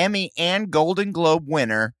 starring Emmy and Golden Globe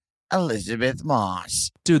winner Elizabeth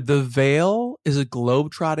Moss. Dude, The Veil is a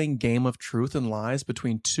globe-trotting game of truth and lies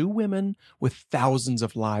between two women with thousands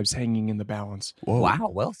of lives hanging in the balance. Whoa.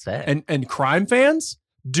 Wow, well said. And crime fans,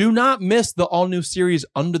 do not miss the all-new series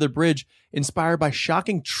Under the Bridge, inspired by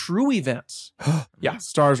shocking true events. Yeah,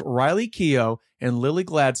 stars Riley Keough and Lily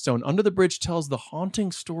Gladstone. Under the Bridge tells the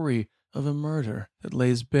haunting story of a murder that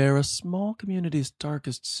lays bare a small community's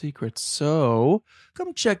darkest secrets. So,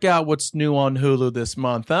 come check out what's new on Hulu this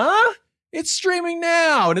month, huh? It's streaming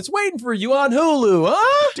now, and it's waiting for you on Hulu,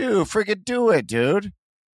 huh? Dude, freaking do it, dude.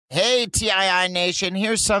 Hey, TII Nation,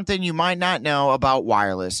 here's something you might not know about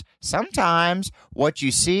wireless. Sometimes what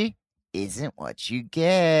you see isn't what you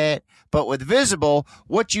get. But with Visible,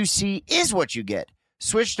 what you see is what you get.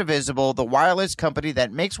 Switch to Visible, the wireless company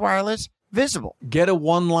that makes wireless visible. Get a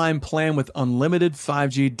one-line plan with unlimited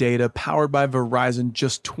 5G data powered by Verizon,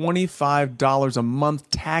 just $25 a month,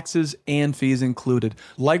 taxes and fees included.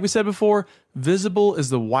 Like we said before, Visible is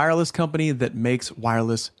the wireless company that makes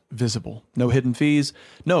wireless visible. No hidden fees.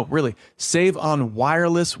 No, really. Save on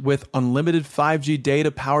wireless with unlimited 5G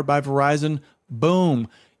data powered by Verizon. Boom.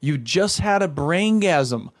 You just had a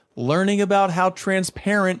braingasm learning about how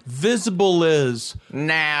transparent Visible is.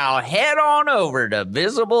 Now head on over to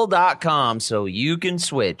Visible.com so you can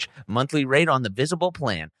switch. Monthly rate on the Visible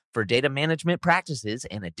plan. For data management practices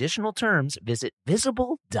and additional terms, visit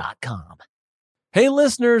Visible.com. Hey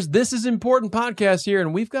listeners, this is Important Podcast here,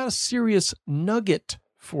 and we've got a serious nugget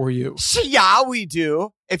for you. Yeah, we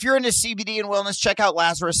do. If you're into CBD and wellness, check out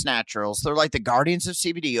Lazarus Naturals. They're like the guardians of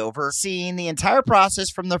CBD, overseeing the entire process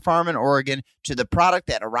from the farm in Oregon to the product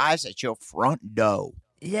that arrives at your front door.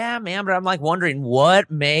 Yeah, man, but I'm like wondering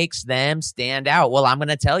what makes them stand out. Well, I'm going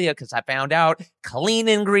to tell you because I found out clean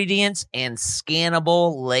ingredients and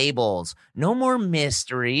scannable labels. No more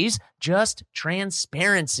mysteries, just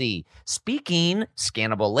transparency. Speaking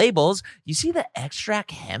scannable labels, you see the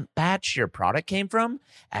extract hemp batch your product came from?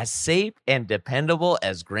 As safe and dependable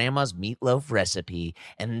as grandma's meatloaf recipe.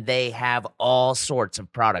 And they have all sorts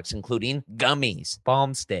of products, including gummies,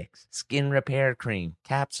 balm sticks, skin repair cream,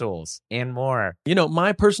 capsules, and more. You know,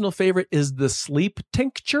 my personal favorite is the sleep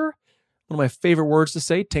tincture. One of my favorite words to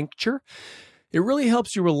say, tincture. It really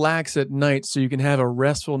helps you relax at night so you can have a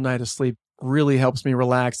restful night of sleep. Really helps me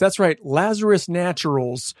relax. That's right, Lazarus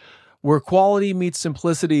Naturals, where quality meets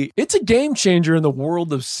simplicity. It's a game changer in the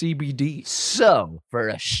world of CBD. So, for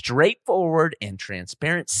a straightforward and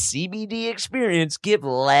transparent CBD experience, give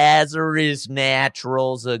Lazarus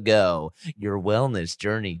Naturals a go. Your wellness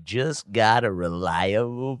journey just got a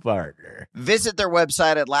reliable partner. Visit their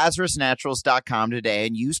website at LazarusNaturals.com today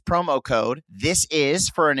and use promo code THISIS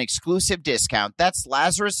for an exclusive discount. That's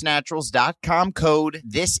LazarusNaturals.com code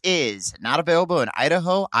THISIS. Not available in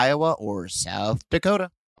Idaho, Iowa, or South Dakota.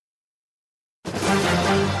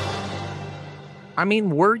 I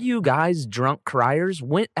mean, were you guys drunk criers?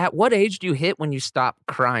 At what age do you hit when you stop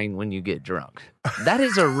crying when you get drunk? That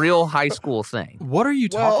is a real high school thing. What are you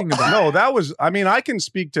talking about? No, that was, I mean, I can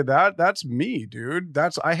speak to that. That's me, dude.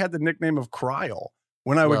 I had the nickname of Kryl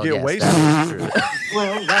when I would get wasted.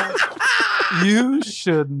 You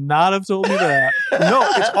should not have told me that. No,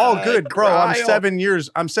 it's all good, bro. I'm Kyle. 7 years.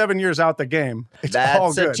 I'm 7 years out the game. It's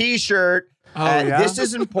all That's good. a T-shirt. Oh, yeah? This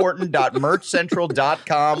is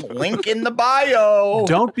important.merchcentral.com. Link in the bio.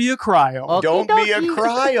 Don't be a cryo. Don't be a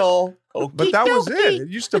cryo. But that was it. It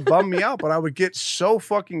used to bum me out, but I would get so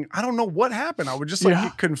fucking, I don't know what happened. I would just like Yeah.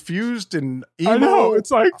 get confused and emo. I know.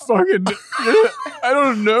 It's like fucking, I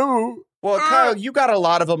don't know. Well, Kyle, you got a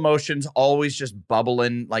lot of emotions always just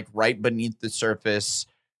bubbling like right beneath the surface.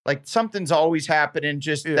 Like something's always happening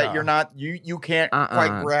just that Yeah. you're not, you can't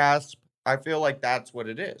quite grasp. I feel like that's what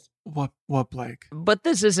it is. What, Blake? But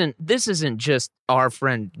this isn't just our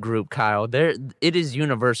friend group, Kyle. It is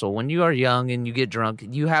universal. When you are young and you get drunk,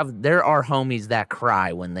 there are homies that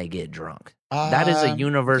cry when they get drunk. That is a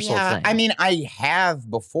universal thing. I mean, I have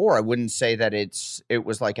before. I wouldn't say that it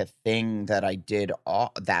was like a thing that I did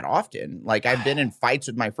that often. Like I've been in fights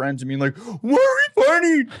with my friends and being like, "What are we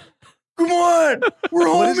fighting? Come on, we're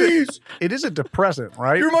What is homies. It is a depressant,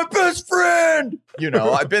 right? You're my best friend." You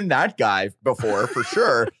know, I've been that guy before for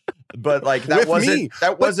sure. But like that with wasn't me.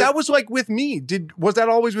 that But wasn't that was like with me. Was that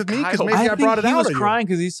always with me? Because Kyle, maybe I, think brought it he out was of you. crying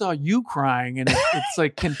because he saw you crying, and it's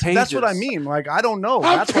like contagious. That's what I mean. Like I don't know.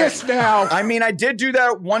 I'm That's pissed now. I mean, I did do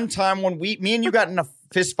that one time when me and you got in a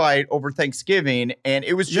fist fight over Thanksgiving, and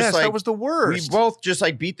it was just yes, like that was the worst. we both just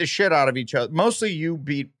like beat the shit out of each other. Mostly you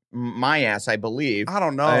beat my ass, I believe. I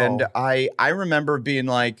don't know. And I remember being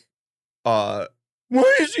like,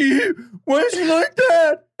 why is he like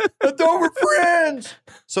that? I thought we're friends.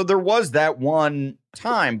 So there was that one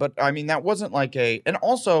time, but I mean that wasn't like and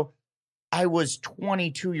also I was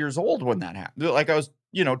 22 years old when that happened. Like I was,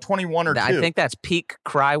 21 or 2. I think that's peak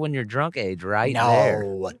cry when you're drunk age, right no.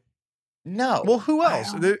 there. No. well, who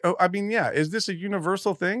else? I mean, yeah. Is this a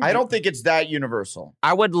universal thing? I don't think it's that universal.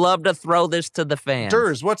 I would love to throw this to the fans.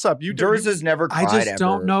 Durs, what's up? Durs has never cried I just ever.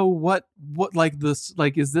 don't know what like this,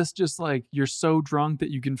 like, is this just like you're so drunk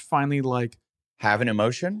that you can finally like Have an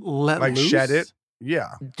emotion? let like loose? shed it. Yeah.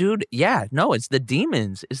 Dude, yeah, no, it's the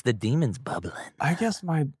demons. It's the demons bubbling. I guess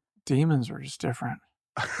my demons were just different.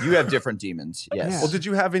 You have different demons. Yes. Yeah. Well, did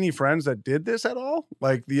you have any friends that did this at all?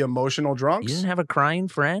 Like the emotional You drunks? didn't have a crying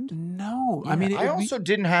friend? No, I Yeah, mean, I also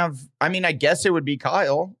didn't have. I mean, I guess it would be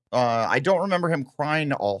Kyle. I don't remember him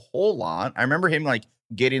crying a whole lot. I remember him like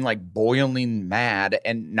getting like boiling mad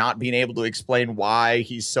and not being able to explain why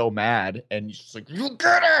he's so mad. And he's just like, "You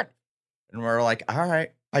get it," and we're like, "All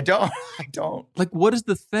right, I don't." like, what is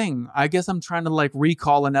the thing? I guess I'm trying to like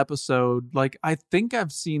recall an episode. Like, I think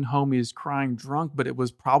I've seen homies crying drunk, but it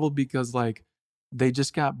was probably because like they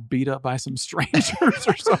just got beat up by some strangers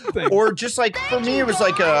or something. Or just like for me, it was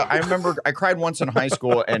like I remember I cried once in high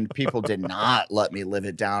school, and people did not let me live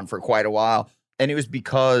it down for quite a while. And it was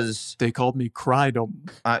because they called me Crydom.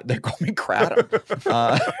 they called me Kratom.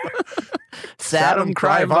 Saddam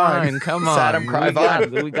Cryvine, come on. Saddam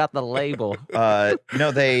Cryvine. We got the label.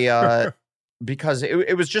 No, they because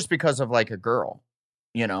it was just because of like a girl,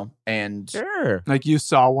 and Sure. Like you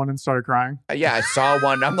saw one and started crying. yeah, I saw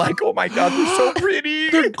one. I'm like, oh my god, they're so pretty.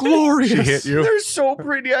 They're glorious. She hit you. They're so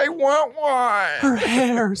pretty. I want Her one.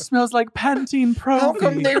 hair smells like Pantene Pro. How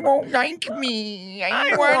come they won't like me?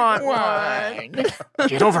 I want one.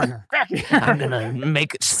 Get over here. I'm gonna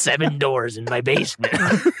make 7 doors in my basement.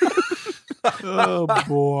 Oh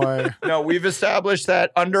boy. No, we've established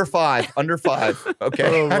that under 5.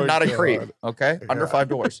 Okay, Oh my I'm not a God. creep. Okay, under 5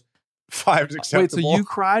 doors. 5's acceptable. Wait, so you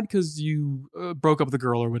cried because you broke up with a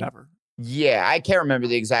girl or whatever? Yeah, I can't remember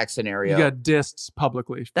the exact scenario. You got dissed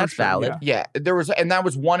publicly. for That's sure, valid. yeah. Yeah, there was, and that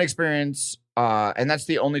was one experience, and that's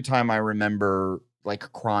the only time I remember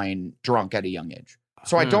like crying drunk at a young age.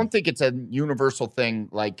 So I don't think it's a universal thing.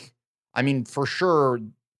 Like, I mean, for sure,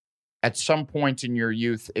 at some point in your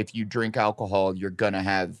youth, if you drink alcohol, you're gonna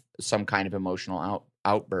have some kind of emotional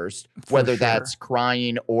outburst, For whether sure. that's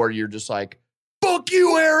crying or you're just like, "Fuck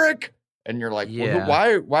you, Eric," and you're like, Yeah.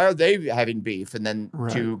 well, why are they having beef? And then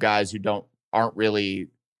Right. two guys who aren't really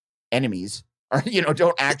enemies. Or,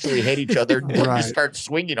 don't actually hate each other. They Right. just start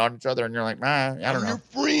swinging on each other, and you're like, I don't know.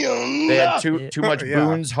 Friend. They had too much Yeah.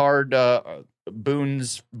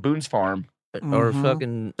 Boone's Farm. Or Mhm.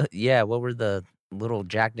 fucking, yeah, what were the little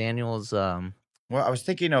Jack Daniels, Well, I was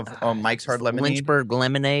thinking of Mike's Hard Lemonade. Lynchburg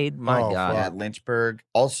lemonade? My Oh, God. Yeah, Lynchburg.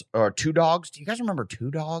 Also, or Two Dogs. Do you guys remember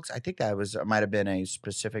Two Dogs? I think that might have been a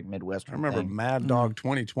specific Midwestern I remember thing. Mad Dog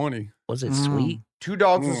 2020. Was it Mm. sweet? Two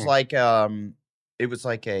Dogs was Mm. like it was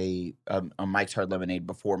like a Mike's Hard Lemonade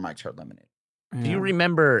before Mike's Hard Lemonade. Do you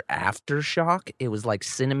remember Aftershock? It was like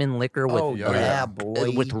cinnamon liquor with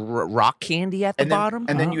with rock candy at the bottom.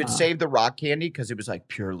 And then you would save the rock candy because it was like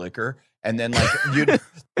pure liquor. And then like you'd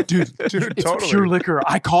dude, it's totally. pure liquor.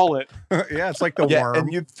 I call it. Yeah, it's like the worm.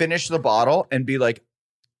 And you'd finish the bottle and be like,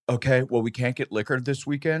 okay, well, we can't get liquor this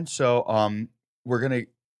weekend, so we're gonna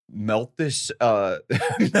melt this melt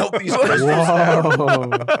these crystals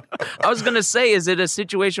down. I was gonna say, is it a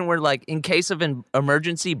situation where like in case of an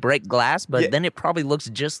emergency break glass, but then it probably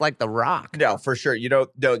looks just like the rock? No, for sure. You know,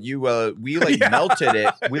 no, we like melted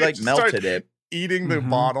it. We like melted it. Eating the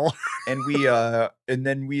bottle. And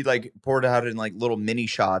then we like poured it out in like little mini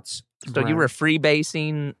shots. So you were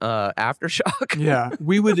freebasing Aftershock? Yeah.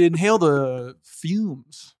 We would inhale the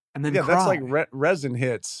fumes and then cry. That's like resin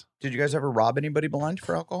hits. Did you guys ever rob anybody blind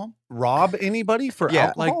for alcohol? Rob anybody for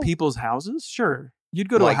alcohol? Like people's houses? Sure. You'd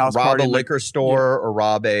go to like a house rob party. a liquor store or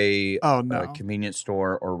rob a no. convenience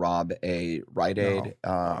store or rob a Rite Aid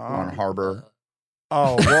on Harbor.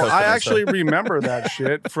 Oh, well, I actually remember that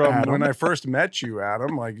shit from when I first met you,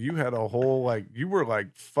 Adam. Like, you had a whole, like, you were,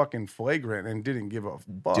 like, fucking flagrant and didn't give a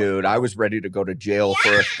fuck. Dude, I was ready to go to jail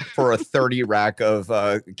for a 30 rack of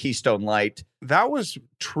Keystone Light. That was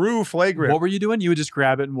true flagrant. What were you doing? You would just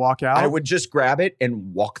grab it and walk out? I would just grab it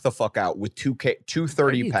and walk the fuck out with two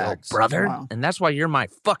 30 packs. Brother. Wow. And that's why you're my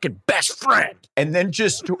fucking best friend. And then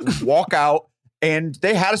just walk out. And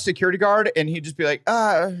they had a security guard, and he'd just be like,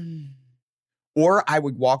 Or I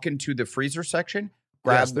would walk into the freezer section,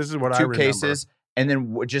 grab this is what I two remember. cases, and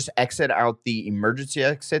then would just exit out the emergency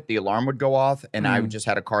exit. The alarm would go off, and I just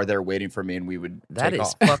had a car there waiting for me, and we would That take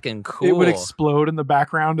is off. fucking cool. It would explode in the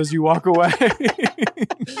background as you walk away.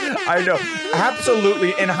 I know.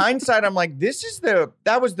 Absolutely. In hindsight, I'm like,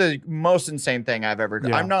 that was the most insane thing I've ever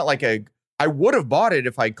done. Yeah. I'm not like I would have bought it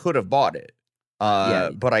if I could have bought it.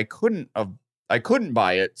 But I couldn't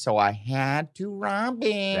buy it, so I had to rob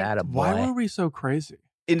it. Why were we so crazy?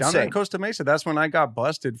 Down there in Costa Mesa, that's when I got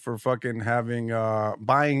busted for fucking having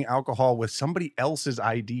buying alcohol with somebody else's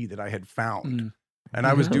ID that I had found. And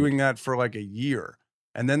I was doing that for like a year.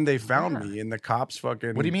 And then they found me, and the cops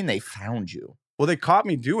fucking... What do you mean they found you? Well, they caught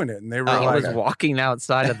me doing it, and they were I like... was walking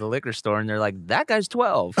outside of the liquor store, and they're like, that guy's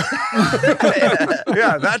 12.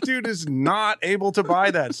 Yeah, that dude is not able to buy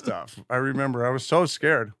that stuff. I remember. I was so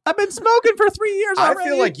scared. I've been smoking for 3 years already. I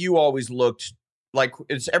feel like you always looked like,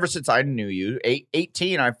 it's ever since I knew you,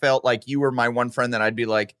 18, I felt like you were my one friend that I'd be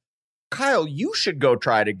like, Kyle, you should go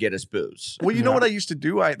try to get us booze. Well, you know what I used to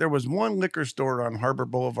do? There was one liquor store on Harbor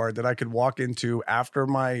Boulevard that I could walk into after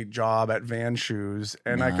my job at Van Shoes,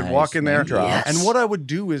 and I could walk in there. Yes. And what I would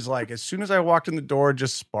do is, like, as soon as I walked in the door,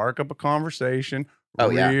 just spark up a conversation. Oh,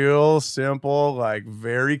 real simple, like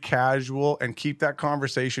very casual, and keep that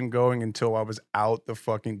conversation going until I was out the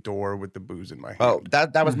fucking door with the booze in my hand. Oh,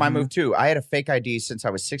 that was my move too. I had a fake ID since I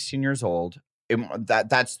was 16 years old.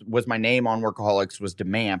 That was my name on Workaholics was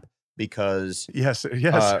DeMamp. Because yes,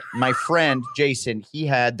 my friend Jason, he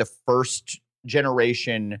had the first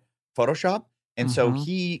generation Photoshop, and so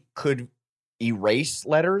he could erase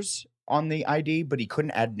letters on the ID, but he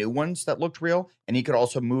couldn't add new ones that looked real, and he could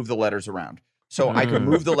also move the letters around. So I could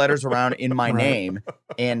move the letters around in my name,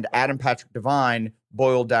 and Adam Patrick Devine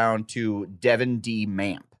boiled down to Devin D.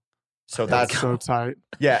 Mamp. So that's so tight.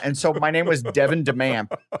 Yeah, and so my name was Devin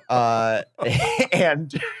DeMamp,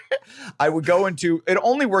 and I would go into. It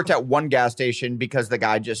only worked at one gas station because the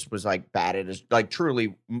guy just was like bad at his, like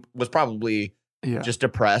truly was probably just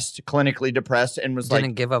depressed, clinically depressed, and was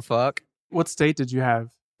Didn't give a fuck. What state did you have?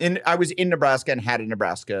 I was in Nebraska and had a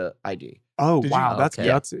Nebraska ID. Oh, wow, that's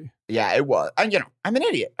gutsy. Yeah, it was. And, I'm an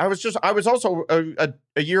idiot. I was also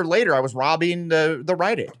a year later, I was robbing the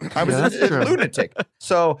Rite Aid. I was a lunatic.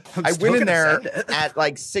 So I went in there at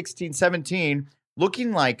like 16, 17,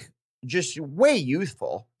 looking like just way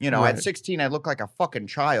youthful. At 16, I looked like a fucking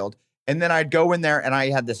child. And then I'd go in there and I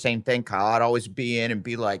had the same thing, Kyle. I'd always be in and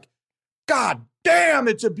be like, God damn,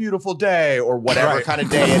 it's a beautiful day, or whatever kind of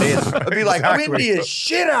day it is. I'd be like, windy as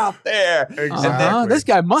shit out there. Exactly. This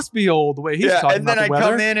guy must be old the way he's talking and then about I'd the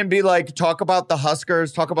weather. come in and be like, talk about the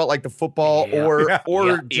Huskers, talk about like the football, or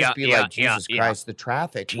just be like, Jesus Christ, the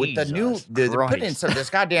traffic with the new, they're putting in some this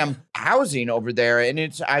goddamn housing over there, and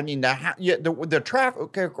it's, I mean, the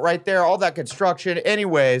traffic right there, all that construction,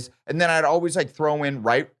 anyways. And then I'd always like throw in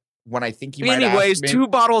right when I think you might ask me. 2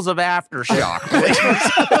 bottles of Aftershock.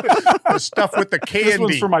 The stuff with the candy. This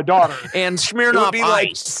one's for my daughter. And Smirnoff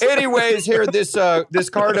Ice. Anyways, here, this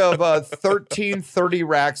card of 1330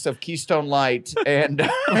 racks of Keystone Light and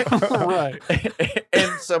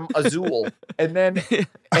and some Azul, and then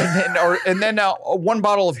one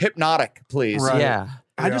bottle of Hypnotic, please. Right. Yeah.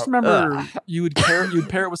 I just remember you'd pair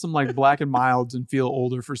it with some like Black and Milds and feel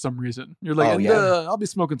older for some reason. You're like, I'll be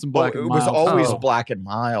smoking some Black and Milds. It was always Black and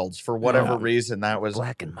Milds for whatever reason. That was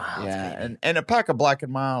Black and Milds. Yeah, and a pack of Black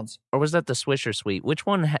and Milds. Or was that the Swisher Sweet? Which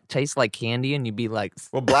one tastes like candy and you'd be like,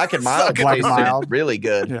 well, Black and Mild tasted really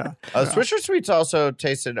good. Yeah. Swisher Sweets also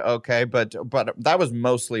tasted okay, but that was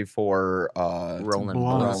mostly for rolling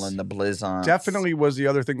the Blizzon. Definitely was the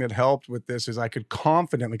other thing that helped with this is I could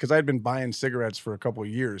confidently, because I had been buying cigarettes for a couple of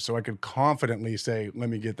years, so I could confidently say, let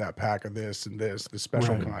me get that pack of this and this, the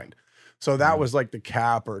special kind. So that was like the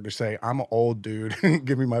capper to say, I'm an old dude.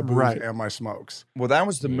 Give me my booze and my smokes. Well, that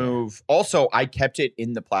was the move. Also, I kept it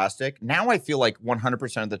in the plastic. Now I feel like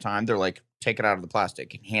 100% of the time they're like, take it out of the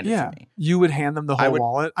plastic and hand it to me. You would hand them the whole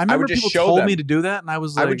wallet. I remember people told me to do that, and I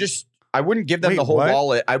was like, I wouldn't give them the whole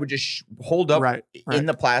wallet. I would just hold up in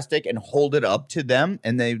the plastic and hold it up to them,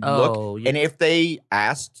 and they look. And if they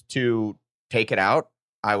asked to take it out,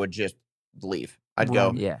 I would just leave. I'd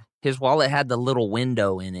go. Yeah. His wallet had the little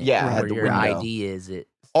window in it. Yeah, where your ID is.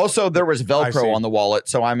 Also, there was Velcro on the wallet,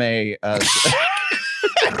 so I'm a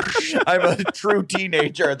I'm a true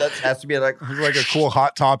teenager. That has to be like a cool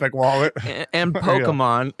Hot Topic wallet and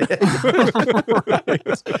Pokemon.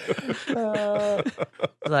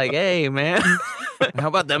 Like, hey man, how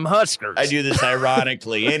about them Huskers? I do this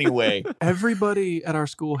ironically anyway. Everybody at our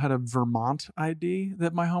school had a Vermont ID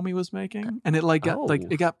that my homie was making, and it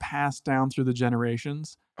it got passed down through the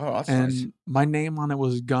generations. Oh, that's and nice. My name on it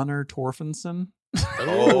was Gunnar Torfinson.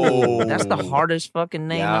 Oh, that's the hardest fucking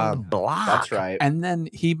name on the block. That's right. And then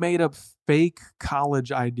he made up fake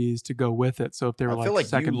college IDs to go with it. So if they were I feel like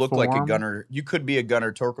second you look form, like a Gunnar. You could be a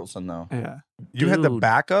Gunnar Torkelson though. Yeah. You had the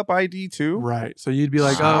backup ID too? Right. So you'd be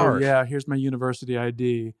like, oh yeah, here's my university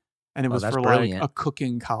ID. And it was for brilliant. like a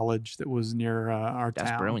cooking college that was near our town.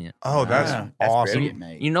 That's brilliant. Oh, that's awesome. Brilliant,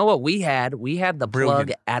 mate. You know what we had? We had the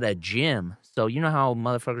plug at a gym. So you know how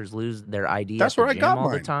motherfuckers lose their ID That's at the where I gym got all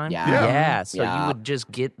the mine. time? Yeah. So you would just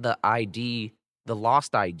get the ID, the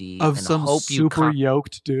lost ID, Of and some hope super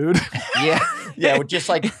yoked dude. Yeah, with just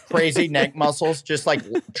like crazy neck muscles, just like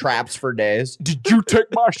traps for days. Did you take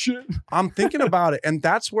my shit? I'm thinking about it, and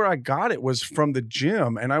that's where I got it, was from the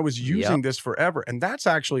gym, and I was using this forever. And that's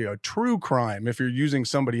actually a true crime if you're using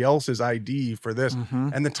somebody else's ID for this.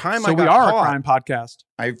 And the time I got we are caught, a crime podcast.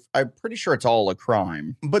 I'm pretty sure it's all a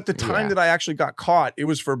crime. But the time that I actually got caught, it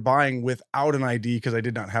was for buying without an ID because I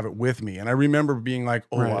did not have it with me. And I remember being like,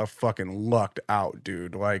 oh, I fucking lucked out,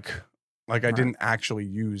 dude. Like I didn't actually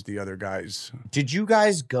use the other guys. Did you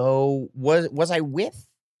guys go? Was I with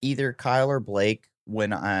either Kyle or Blake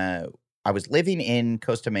when I was living in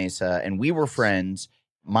Costa Mesa and we were friends?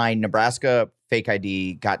 My Nebraska fake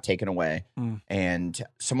ID got taken away, and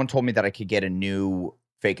someone told me that I could get a new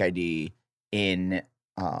fake ID in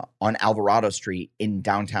on Alvarado Street in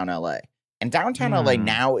downtown LA. And downtown LA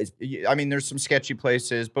now is, I mean, there's some sketchy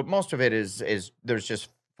places, but most of it is there's just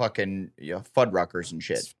fucking Fuddruckers and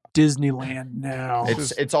shit. Disneyland now.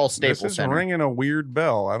 It's all Staples This is Center. ringing a weird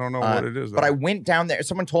bell. I don't know what it is. But I went down there.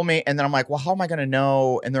 Someone told me, and then I'm like, well, how am I going to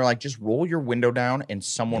know? And they're like, just roll your window down and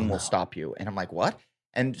someone will stop you. And I'm like, what?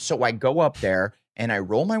 And so I go up there and I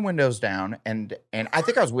roll my windows down, and I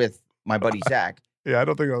think I was with my buddy Zach. Yeah, I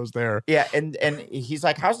don't think I was there. Yeah, and he's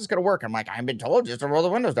like, how's this going to work? I'm like, I've been told just to roll the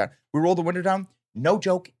windows down. We roll the window down. No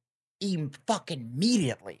joke. Fucking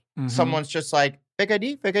immediately. Someone's just like, fake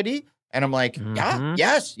ID, fake ID. And I'm like,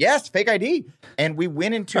 yes, fake ID. And we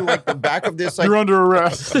went into like the back of this, like, you're under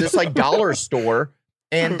arrest. This like dollar store,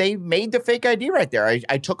 and they made the fake ID right there.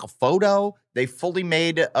 I took a photo. They fully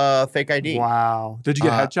made a fake ID. Wow. Did you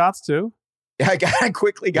get headshots too? Yeah, I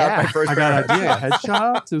quickly got my first. I got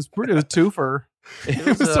headshots. It was a twofer. It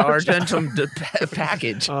was an Argentum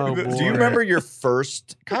package. Oh, boy. Do you remember your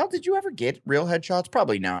first? Kyle, did you ever get real headshots?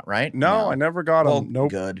 Probably not, right? No, I never got them. Well, nope.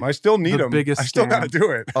 good. I still need The them. biggest I still scam. got to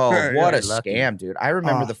do it. Oh, what a lucky. scam, dude! I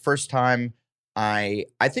remember the first time I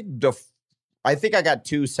think I got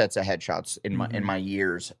 2 sets of headshots in my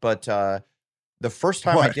years, but the first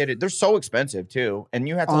time I did it, they're so expensive too, and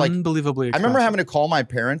you have to like unbelievably I expensive. remember having to call my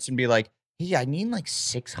parents and be like, "Hey, I need like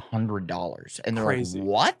 $600," and they're Crazy. like,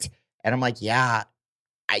 "What?" And I'm like, "Yeah,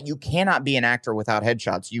 you cannot be an actor without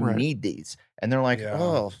headshots. You Right. need these." And they're like, Yeah.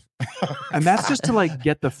 "Oh." And that's just to like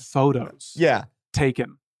get the photos Yeah.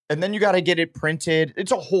 taken. And then you got to get it printed.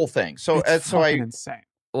 It's a whole thing. So It's so I fucking insane.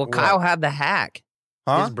 Well, Kyle had the hack.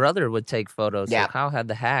 Huh? His brother would take photos. Yeah. So Kyle had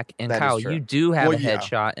the hack. And That is Kyle, true. you do have Well, a yeah.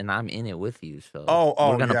 headshot, and I'm in it with you. So Oh,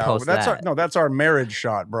 we're gonna yeah. post that's that. that's our marriage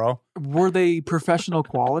shot, bro. Were they professional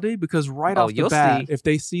quality? Because right Oh, off the you'll bat, see. if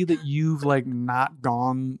they see that you've like not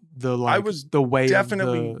gone the like I was the way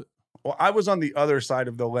definitely- of the Well, I was on the other side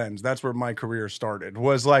of the lens. That's where my career started.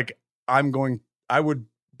 Was like I would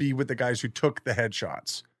be with the guys who took the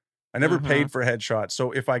headshots. I never paid for headshots.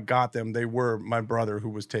 So if I got them, they were my brother who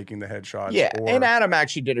was taking the headshots. Yeah, and Adam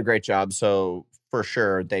actually did a great job. So for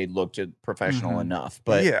sure, they looked professional enough.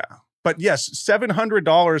 But yeah. But yes,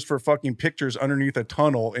 $700 for fucking pictures underneath a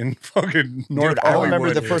tunnel in fucking North Hollywood. I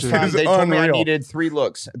remember the first time they told me I needed 3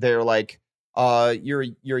 looks. They're like, you're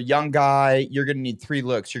a young guy. You're gonna need 3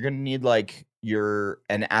 looks. You're gonna need like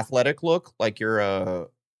an athletic look, like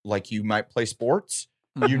like you might play sports.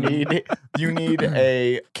 You need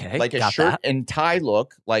a shirt and tie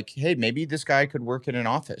look. Like, hey, maybe this guy could work in an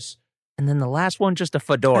office. And then the last one, just a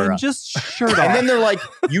fedora. And just shirt off. And then they're like,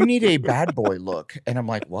 you need a bad boy look. And I'm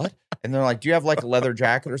like, what? And they're like, do you have like a leather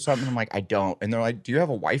jacket or something? I'm like, I don't. And they're like, do you have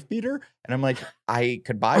a wife beater? And I'm like, I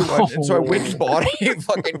could buy one. And so I went and bought a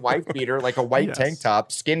fucking wife beater, like a white tank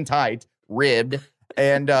top, skin tight, ribbed.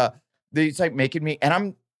 And it's like making me, and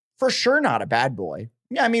I'm for sure not a bad boy.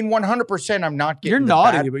 Yeah, I mean, 100% I'm not getting. You're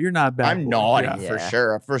naughty, but you're not bad. I'm naughty for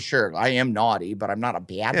sure. For sure. I am naughty, but I'm not a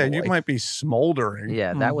bad boy. Yeah, you might be smoldering.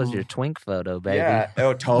 Yeah, that was your twink photo, baby. Yeah,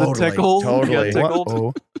 oh, totally. The tickled, totally.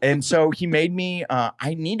 Tickled. And so he made me,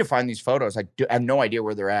 I need to find these photos. I have no idea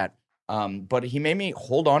where they're at. But he made me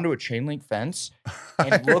hold on to a chain link fence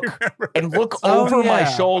and look over my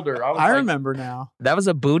shoulder. I remember now. That was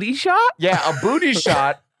a booty shot? Yeah, a booty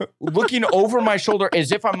shot. Looking over my shoulder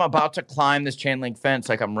as if I'm about to climb this chain link fence,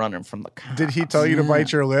 like I'm running from the cops. Did he tell you to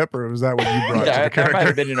bite your lip, or was that what you brought to the character? That might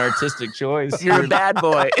have been an artistic choice. You're a bad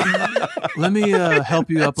boy. Let me help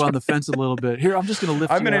you up on the fence a little bit. Here, I'm just going to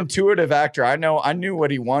lift I'm you an up. intuitive actor. I knew what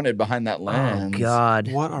he wanted behind that lens. Oh,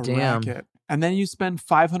 God. What a racket. And then you spend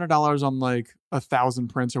 $500 on like 1,000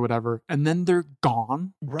 prints or whatever, and then they're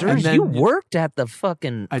gone. Right. And then you worked at the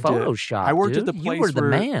fucking photo shop. I worked dude. at the place you were the where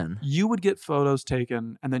man. You would get photos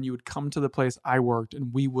taken, and then you would come to the place I worked,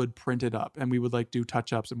 and we would print it up, and we would like do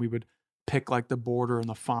touch-ups, and we would pick like the border and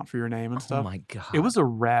the font for your name and stuff. Oh my God. It was a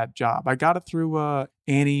rad job. I got it through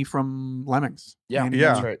Annie from Lemmings. Yeah, Annie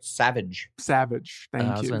that's right. Savage. Thank you.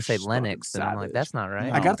 I was going to say Lennox, and I'm like, that's not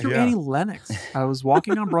right. I got it through Annie Lennox. I was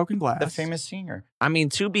walking on broken glass. The famous singer. I mean,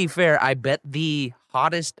 to be fair, I bet the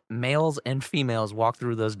hottest males and females walk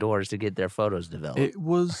through those doors to get their photos developed. It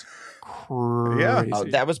was crazy. Yeah.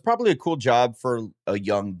 That was probably a cool job for a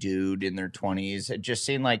young dude in their 20s. It just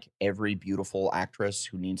seemed like every beautiful actress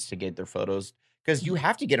who needs to get their photos, because you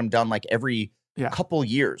have to get them done like every couple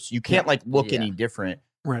years. You can't like look any different.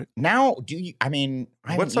 Right. Now, I mean,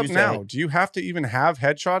 what's up now? Do you have to even have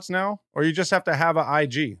headshots now, or you just have to have an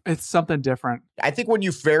IG? It's something different. I think when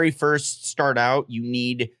you very first start out, you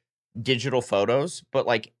need digital photos, but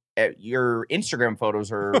like your Instagram photos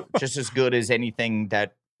are just as good as anything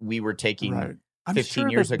that we were taking 15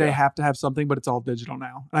 years ago. They have to have something, but it's all digital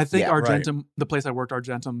now. And I think Argentum, the place I worked,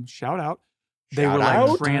 Argentum, shout out, they were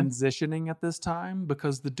like transitioning at this time,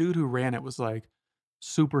 because the dude who ran it was like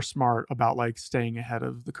super smart about like staying ahead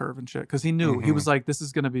of the curve and shit, because he knew he was like, this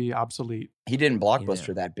is going to be obsolete. He didn't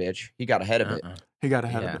blockbuster that bitch. He got ahead of it. He got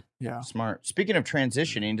ahead of it. Yeah, smart. Speaking of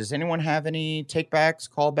transitioning, does anyone have any takebacks,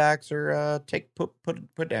 callbacks, or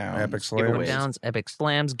put down epic slams, epic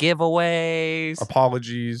slams, giveaways,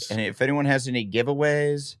 apologies? And if anyone has any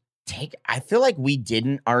giveaways, I feel like we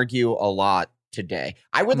didn't argue a lot today.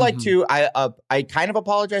 I would like to. I kind of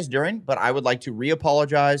apologized during, but I would like to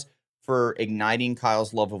re-apologize for igniting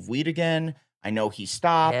Kyle's love of weed again. I know he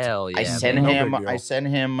stopped. Hell yeah, I sent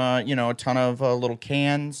him a ton of little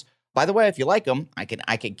cans. By the way, if you like them, I can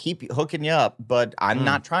keep hooking you up, but I'm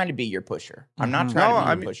not trying to be your pusher. I'm not trying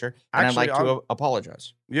to be your pusher. And actually, I'd like to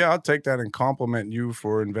apologize. Yeah, I'll take that and compliment you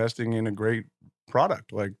for investing in a great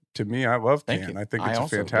product. Like, to me, I love can. I think it's a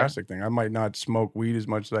fantastic thing. I might not smoke weed as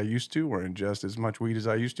much as I used to, or ingest as much weed as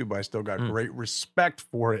I used to, but I still got great respect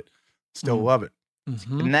for it. Still love it.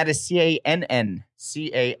 And that is CANN.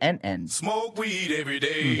 Smoke weed every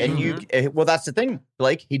day. And you, well, that's the thing,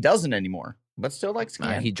 Blake. He doesn't anymore, but still likes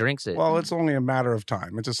can. He drinks it. Well, it's only a matter of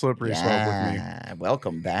time. It's a slippery slope with me.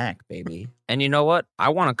 Welcome back, baby. And you know what? I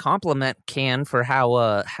want to compliment Can for how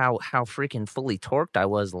freaking fully torqued I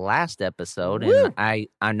was last episode. Woo! And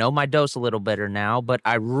I know my dose a little better now, but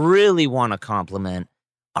I really want to compliment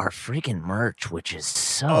our freaking merch, which is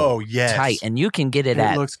so tight. And you can get it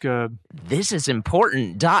at looks good.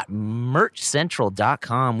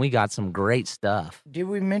 thisisimportant.merchcentral.com. We got some great stuff. Did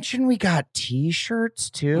we mention we got t-shirts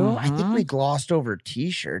too? I think we glossed over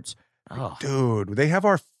t-shirts. Oh, dude, they have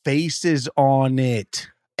our faces on it.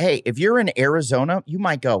 Hey, if you're in Arizona, you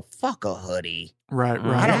might go, fuck a hoodie. Right.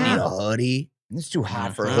 I don't need a hoodie. It's too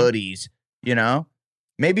hot for hoodies, you know?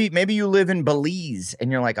 Maybe you live in Belize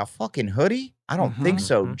and you're like, a fucking hoodie? I don't think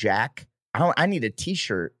so, Jack. I need a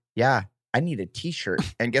t-shirt. Yeah, I need a t-shirt.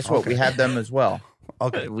 And guess what? We have them as well.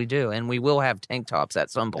 Okay, we do, and we will have tank tops at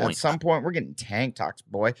some point. At some point, we're getting tank tops,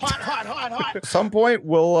 boy. Hot. At some point,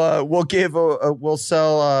 we'll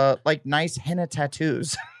sell like nice henna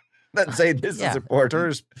tattoos that say this is important.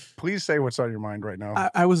 Durs, please say what's on your mind right now.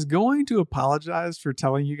 I was going to apologize for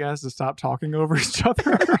telling you guys to stop talking over each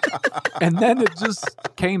other, and then it just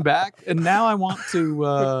came back, and now I want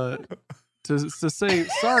to say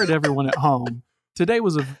sorry to everyone at home. Today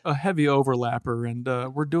was a heavy overlapper, and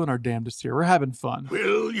we're doing our damnedest here. We're having fun.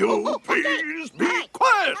 Will you please be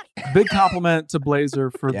quiet? Big compliment to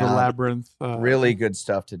Blazer for the Labyrinth. Really good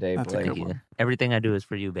stuff today, Blake. Everything I do is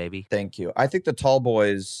for you, baby. Thank you. I think the tall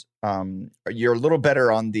boys, you're a little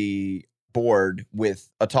better on the board with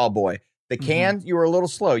a tall boy. The can, you were a little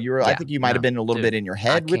slow. I think you might have been a little bit in your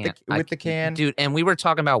head with the can. Dude, and we were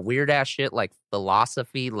talking about weird ass shit like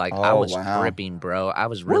philosophy. Like I was tripping, bro. I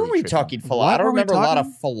was really Were we talking philosophy? I don't remember a lot of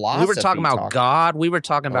philosophy. We were talking about God. We were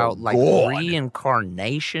talking about like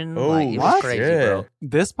reincarnation. It was crazy, bro.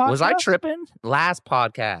 This podcast? Was I tripping? Last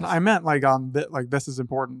podcast. I meant like this is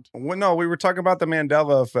important. Well, no, we were talking about the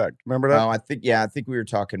Mandela effect. Remember that? No, I think we were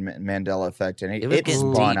talking Mandela effect, and it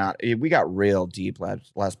spun out. We got real deep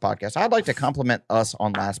last podcast. I'd like to compliment us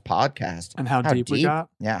on last podcast and how deep we got.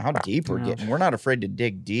 Yeah, how deep we're getting. We're not afraid to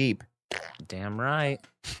dig deep. Damn right.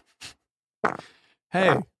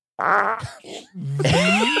 Hey.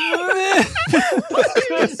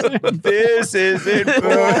 This is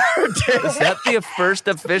important. Is that the first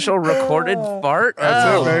official recorded fart?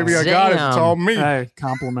 That's it, baby. I got it. It's all me. Hey,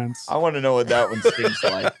 compliments. I want to know what that one stinks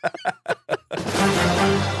like.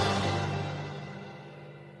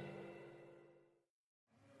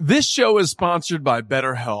 This show is sponsored by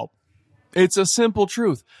BetterHelp. It's a simple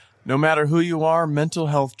truth. No matter who you are, mental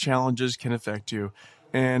health challenges can affect you,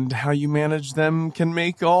 and how you manage them can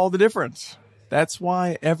make all the difference. That's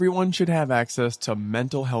why everyone should have access to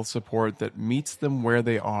mental health support that meets them where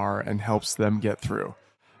they are and helps them get through.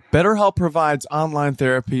 BetterHelp provides online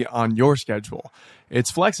therapy on your schedule. It's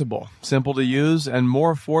flexible, simple to use, and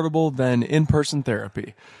more affordable than in-person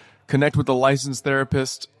therapy. Connect with a licensed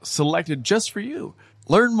therapist selected just for you.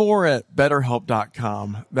 Learn more at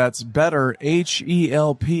BetterHelp.com. That's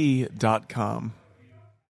BetterHelp.com.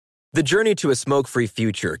 The journey to a smoke-free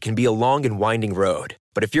future can be a long and winding road.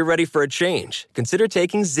 But if you're ready for a change, consider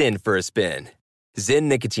taking Zyn for a spin. Zyn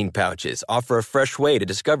nicotine pouches offer a fresh way to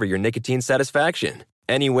discover your nicotine satisfaction.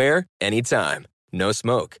 Anywhere, anytime. No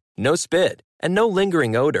smoke, no spit, and no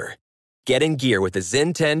lingering odor. Get in gear with the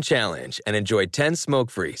Zyn 10 Challenge and enjoy 10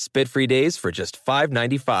 smoke-free, spit-free days for just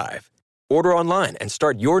 $5.95. Order online and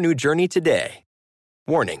start your new journey today.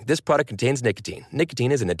 Warning, this product contains nicotine.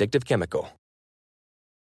 Nicotine is an addictive chemical.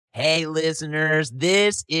 Hey, listeners,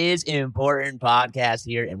 this is Important Podcast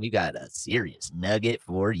here, and we got a serious nugget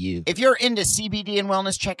for you. If you're into CBD and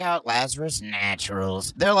wellness, check out Lazarus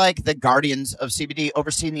Naturals. They're like the guardians of CBD,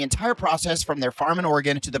 overseeing the entire process from their farm in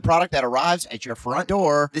Oregon to the product that arrives at your front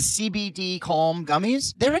door. The CBD Calm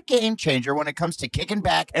Gummies, they're a game changer when it comes to kicking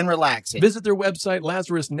back and relaxing. Visit their website,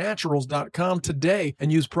 LazarusNaturals.com today,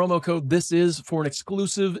 and use promo code THISIS for an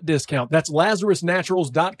exclusive discount. That's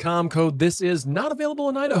LazarusNaturals.com, code THISIS, not available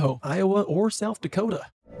in Idaho, Iowa, or South Dakota.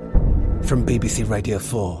 From BBC Radio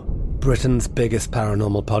 4, Britain's biggest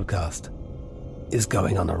paranormal podcast is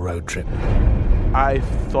going on a road trip. I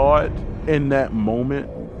thought in that moment,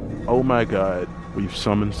 oh my God, we've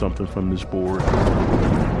summoned something from this board.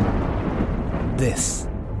 This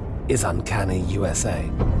is Uncanny USA.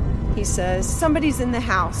 He says, somebody's in the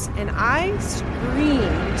house, and I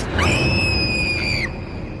screamed.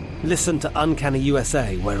 Listen to Uncanny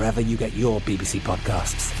USA wherever you get your BBC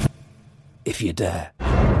podcasts, if you dare.